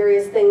to do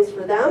various things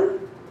for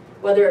them,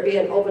 whether it be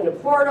an open a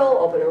portal,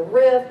 open a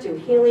rift, do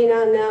healing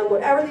on them,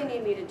 whatever they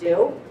need me to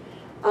do.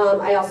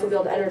 I also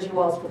build energy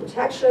walls for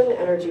protection,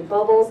 energy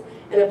bubbles,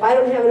 and if I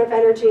don't have enough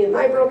energy in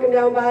my broken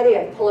down body,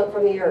 I pull it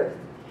from the earth.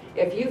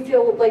 If you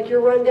feel like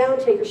you're run down,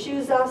 take your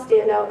shoes off,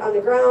 stand out on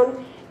the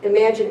ground,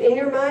 imagine in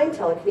your mind,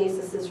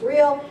 telekinesis is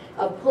real,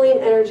 of pulling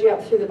energy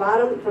up through the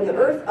bottom, from the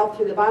earth, up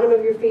through the bottom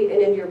of your feet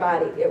and into your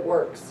body. It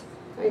works.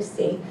 I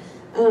see.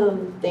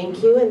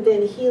 Thank you. And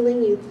then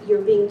healing,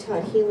 you're being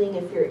taught healing.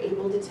 If you're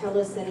able to tell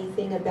us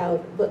anything about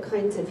what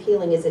kinds of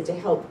healing, is it to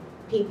help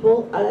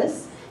people,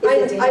 us?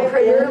 Is it to I help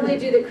primarily them?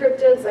 do the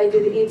cryptids, I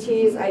do the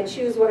ETs, I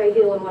choose what I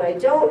heal and what I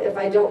don't. If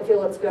I don't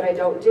feel it's good, I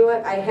don't do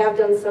it. I have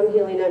done some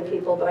healing on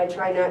people, but I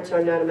try not to.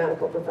 I'm not a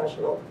medical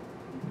professional.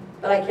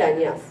 But I can,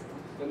 yes.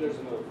 And there's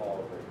another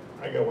follow-up.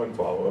 I got one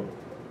follow-up.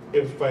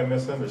 If I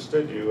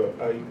misunderstood you,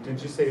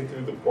 did you say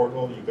through the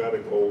portal you got a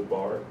gold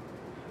bar?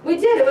 We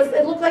did.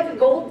 It looked like a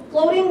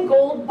floating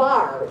gold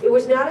bar. It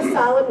was not a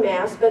solid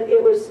mass, but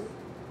it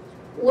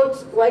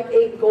looked like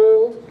a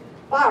gold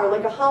bar,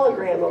 like a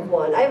hologram of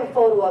one. I have a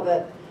photo of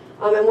it.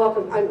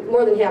 I'm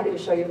more than happy to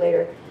show you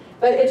later.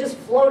 But it just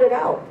floated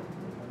out.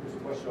 There's a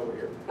question over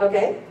here.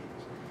 Okay?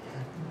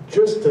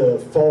 Just to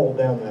fall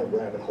down that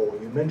rabbit hole,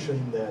 you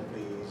mentioned that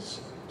these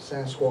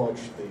Sasquatch,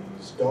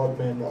 these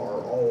dogmen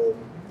are all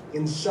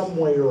in some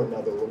way or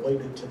another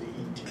related to the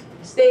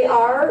ETs. They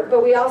are,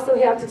 but we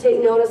also have to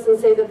take notice and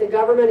say that the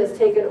government has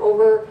taken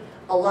over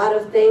a lot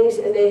of things,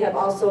 and they have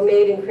also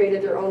made and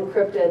created their own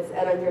cryptids,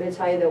 and I'm here to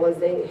tell you the ones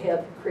they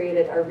have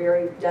created are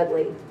very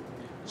deadly.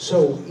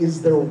 So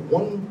is there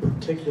one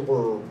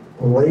particular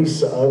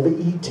race of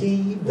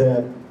ET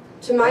that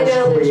To my has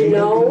knowledge, created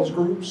no. these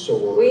groups,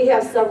 or? We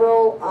have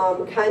several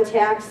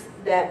contacts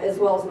that, as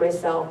well as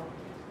myself,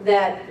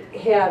 that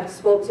have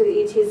spoke to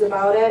the ETs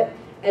about it,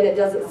 and it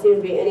doesn't seem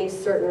to be any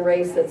certain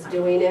race that's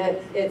doing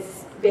it.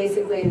 It's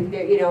basically,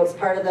 you know, it's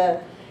part of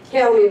the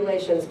cattle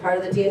mutilations, part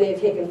of the DNA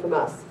taken from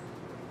us.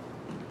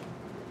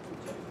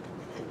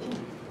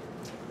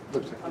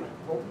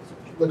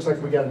 Looks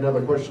like we got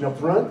another question up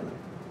front.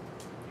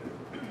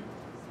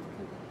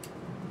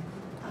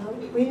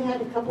 We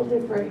had a couple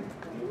different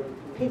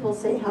people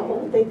say how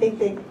old they think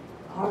they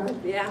are.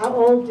 Yeah. How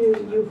old do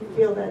you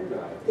feel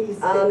that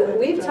these?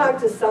 We've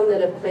talked to some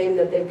that have claimed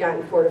that they've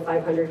gotten 400 to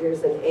 500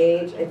 years in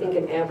age. I think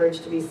an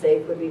average to be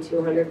safe would be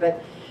 200,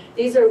 but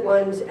these are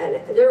ones,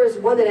 and there was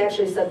one that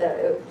actually said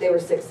that they were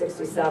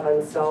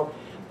 667, so,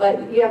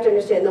 but you have to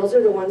understand, those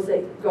are the ones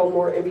that go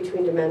more in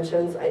between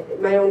dimensions.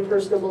 My own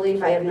personal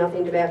belief, I have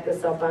nothing to back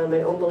this up on,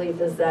 my own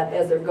belief is that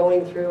as they're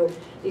going through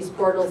these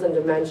portals and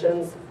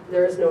dimensions,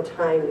 there is no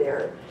time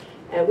there.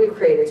 And we've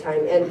created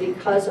time, and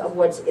because of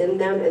what's in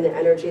them and the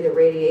energy that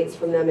radiates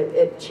from them,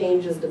 it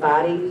changes the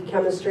body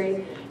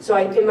chemistry. So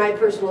in my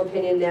personal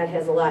opinion, that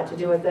has a lot to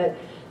do with it.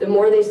 The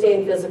more they stay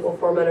in physical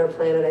form on our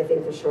planet, I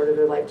think the shorter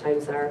their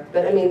lifetimes are.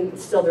 But I mean,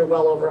 still they're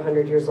well over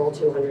 100 years old,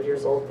 200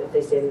 years old if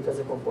they stay in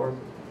physical form.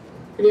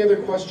 Any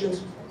other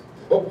questions?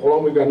 Oh, hold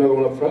on, we've got another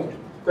one up front.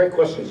 Great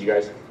questions, you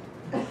guys.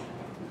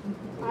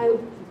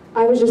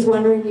 I was just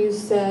wondering, you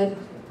said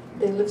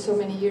they live so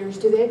many years.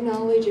 Do they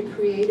acknowledge a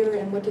creator,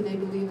 and what do they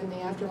believe in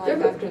the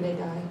afterlife after they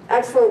die?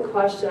 Excellent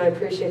question. I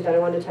appreciate that. I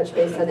wanted to touch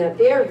base on that.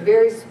 They are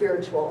very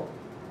spiritual.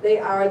 They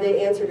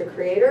answer to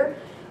creator.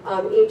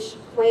 Each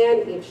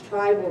clan, each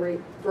tribe will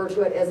refer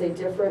to it as a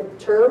different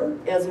term,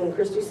 as when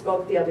Christy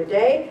spoke the other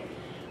day.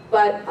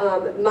 But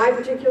my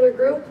particular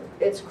group,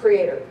 it's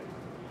creator.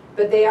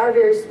 But they are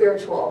very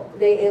spiritual.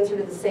 They answer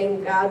to the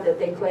same God that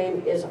they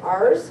claim is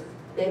ours.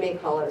 They may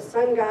call it a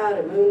sun god,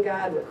 a moon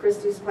god, what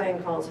Christy's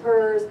clan calls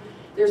hers.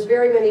 There's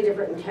very many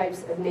different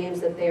types of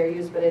names that they are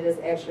used, but it is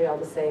actually all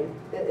the same,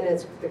 and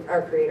it's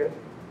our creator.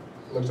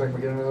 Looks like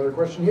we get another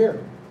question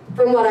here.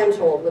 From what I'm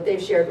told, what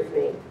they've shared with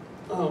me.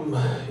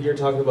 You're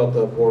talking about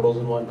the portals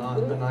and whatnot,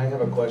 and I have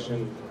a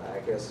question, I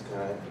guess,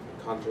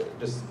 kind of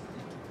just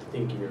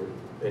thinking your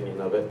opinion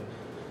of it.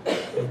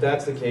 If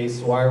that's the case,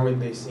 why are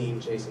they seen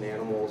chasing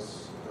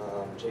animals,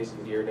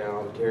 chasing deer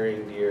down,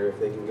 carrying deer, if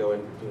they can go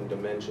in between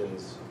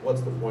dimensions?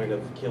 What's the point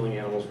of killing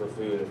animals for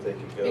food if they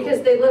could go?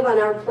 Because they live on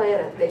our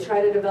planet. They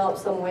try to develop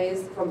some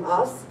ways from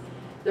us.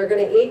 They're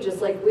going to eat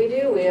just like we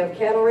do. We have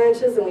cattle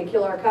ranches and we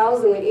kill our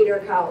cows and we eat our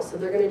cows. So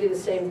they're going to do the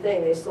same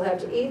thing. They still have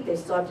to eat. They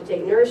still have to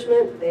take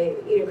nourishment. They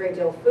eat a great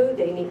deal of food.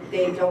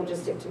 They don't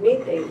just stick to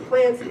meat. They eat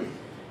plants.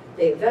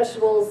 They eat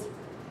vegetables,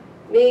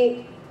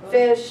 meat,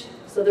 fish.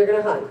 So they're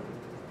going to hunt.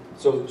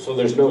 So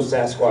there's no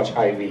Sasquatch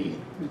IV?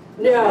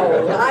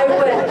 No, I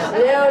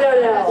wish.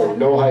 No.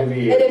 No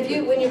IV.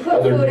 And when you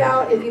put food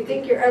out, if you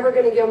think you're ever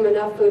going to give them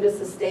enough food to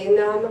sustain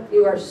them,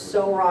 you are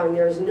so wrong.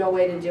 There's no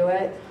way to do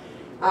it.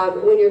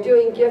 When you're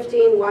doing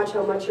gifting, watch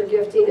how much you're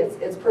gifting.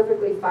 It's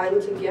perfectly fine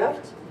to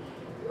gift.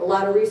 A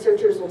lot of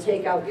researchers will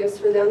take out gifts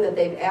for them that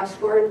they've asked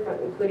for,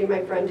 including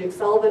my friend Duke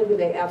Sullivan, who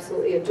they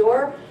absolutely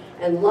adore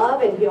and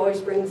love, and he always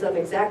brings them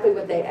exactly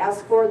what they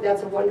ask for.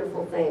 That's a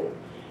wonderful thing.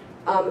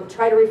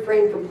 Try to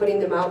refrain from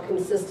putting them out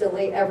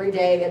consistently every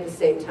day at the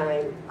same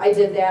time. I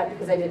did that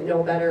because I didn't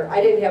know better.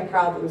 I didn't have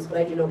problems, but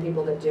I do know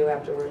people that do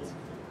afterwards.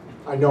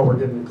 I know we're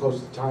getting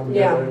close to time.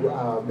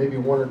 Yeah. Maybe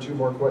one or two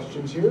more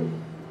questions here.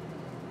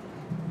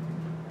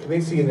 Can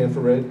they see in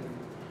infrared?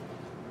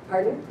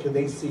 Pardon? Can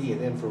they see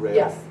in infrared?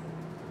 Yes.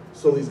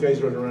 So these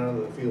guys running around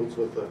in the fields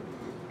with the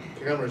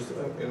cameras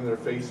in their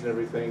face and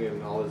everything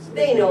and all this.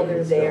 They know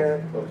they're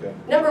there. Okay.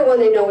 Number one,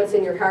 they know what's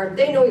in your heart.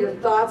 They know your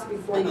thoughts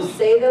before you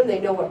say them.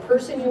 They know what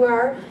person you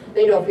are.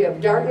 They know if you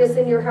have darkness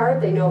in your heart.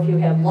 They know if you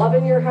have love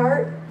in your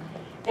heart.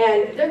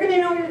 And they're going to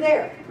know you're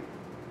there.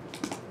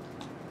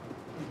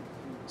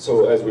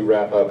 So as we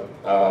wrap up,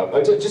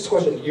 just a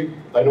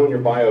question. I know in your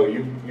bio,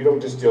 you don't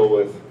just deal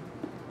with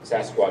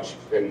Sasquatch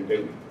and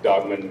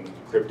dogmen,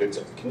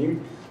 cryptids. Can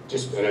you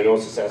just, and I know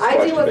it's a Sasquatch.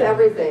 I deal with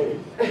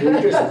everything. Can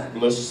you just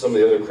list some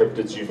of the other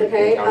cryptids you've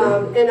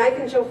encountered? And I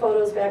can show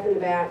photos back in the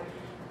back.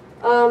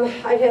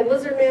 I've had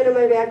lizard men in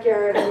my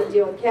backyard. I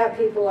deal with cat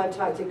people. I've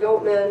talked to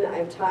goat men.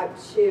 I've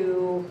talked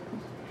to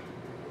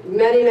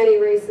many,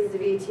 many races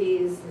of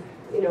ETs,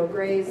 you know,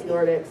 Greys,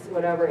 Nordics,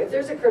 whatever. If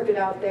there's a cryptid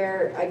out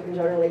there, I can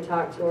generally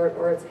talk to it,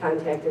 or it's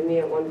contacted me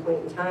at one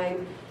point in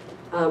time.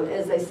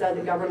 As I said,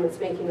 the government's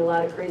making a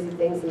lot of crazy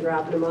things and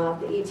dropping them off.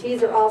 The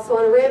ETs are also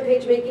on a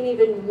rampage, making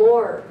even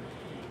more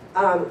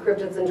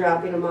cryptids and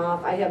dropping them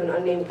off. I have an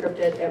unnamed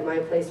cryptid at my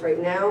place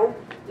right now.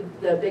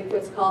 The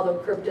Bigfoot's called the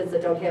cryptids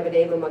that don't have a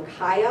name, a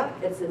Makaya.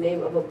 It's the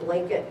name of a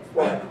blanket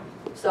for it.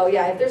 So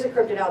yeah, if there's a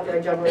cryptid out there,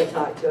 I generally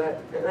talk to it.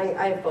 And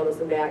I have photos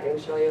in the back I can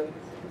show you.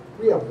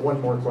 We have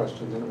one more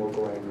question, then we'll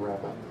go ahead and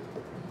wrap up.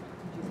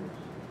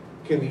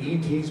 Can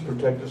the ETs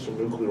protect us from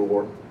nuclear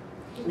war?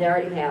 They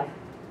already have.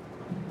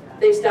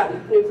 They've stopped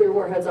nuclear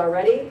warheads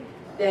already.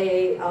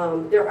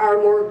 There are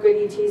more good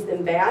ETs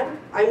than bad.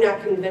 I'm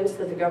not convinced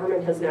that the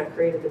government has not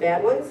created the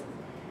bad ones.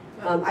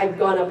 I've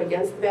gone up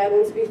against the bad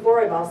ones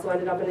before. I've also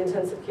ended up in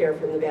intensive care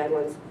from the bad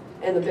ones.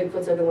 And the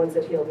Bigfoots are the ones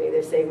that healed me.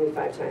 They've saved me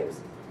 5 times.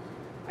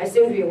 I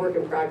seem to be a work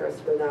in progress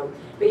for them.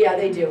 But yeah,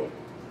 they do.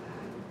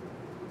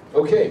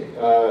 Okay,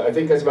 I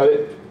think that's about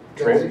it.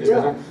 Trent,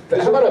 yeah.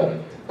 How about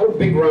a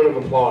big round of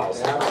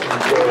applause? Anybody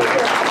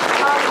that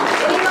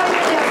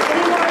has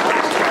any more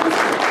questions,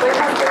 my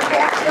husband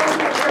Pat deals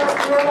with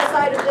the normal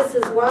side of this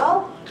as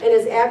well, and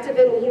is active,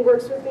 and he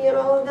works with me in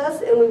all of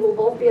this, and we will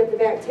both be at the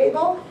back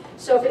table.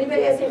 So if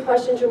anybody has any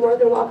questions, you're more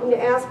than welcome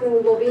to ask, and we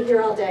will be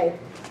here all day.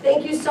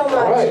 Thank you so much.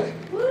 All right.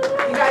 You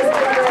guys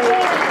have been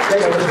great.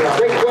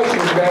 Great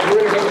questions, guys.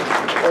 We're going to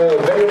get a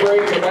vendor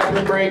break, a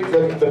bathroom break.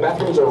 The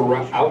bathrooms are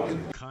out.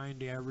 Kind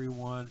to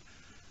everyone.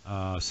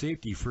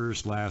 Safety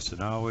first, last,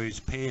 and always.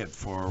 Pay it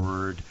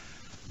forward.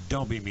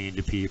 Don't be mean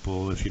to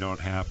people if you don't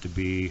have to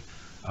be.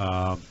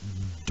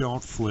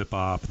 Don't flip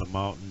off the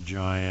mountain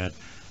giant.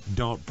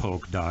 Don't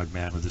poke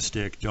Dogman with a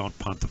stick. Don't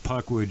punt the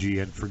puck, would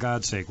you? And for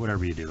God's sake,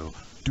 whatever you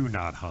do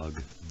not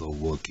hug the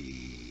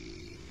Wookiee.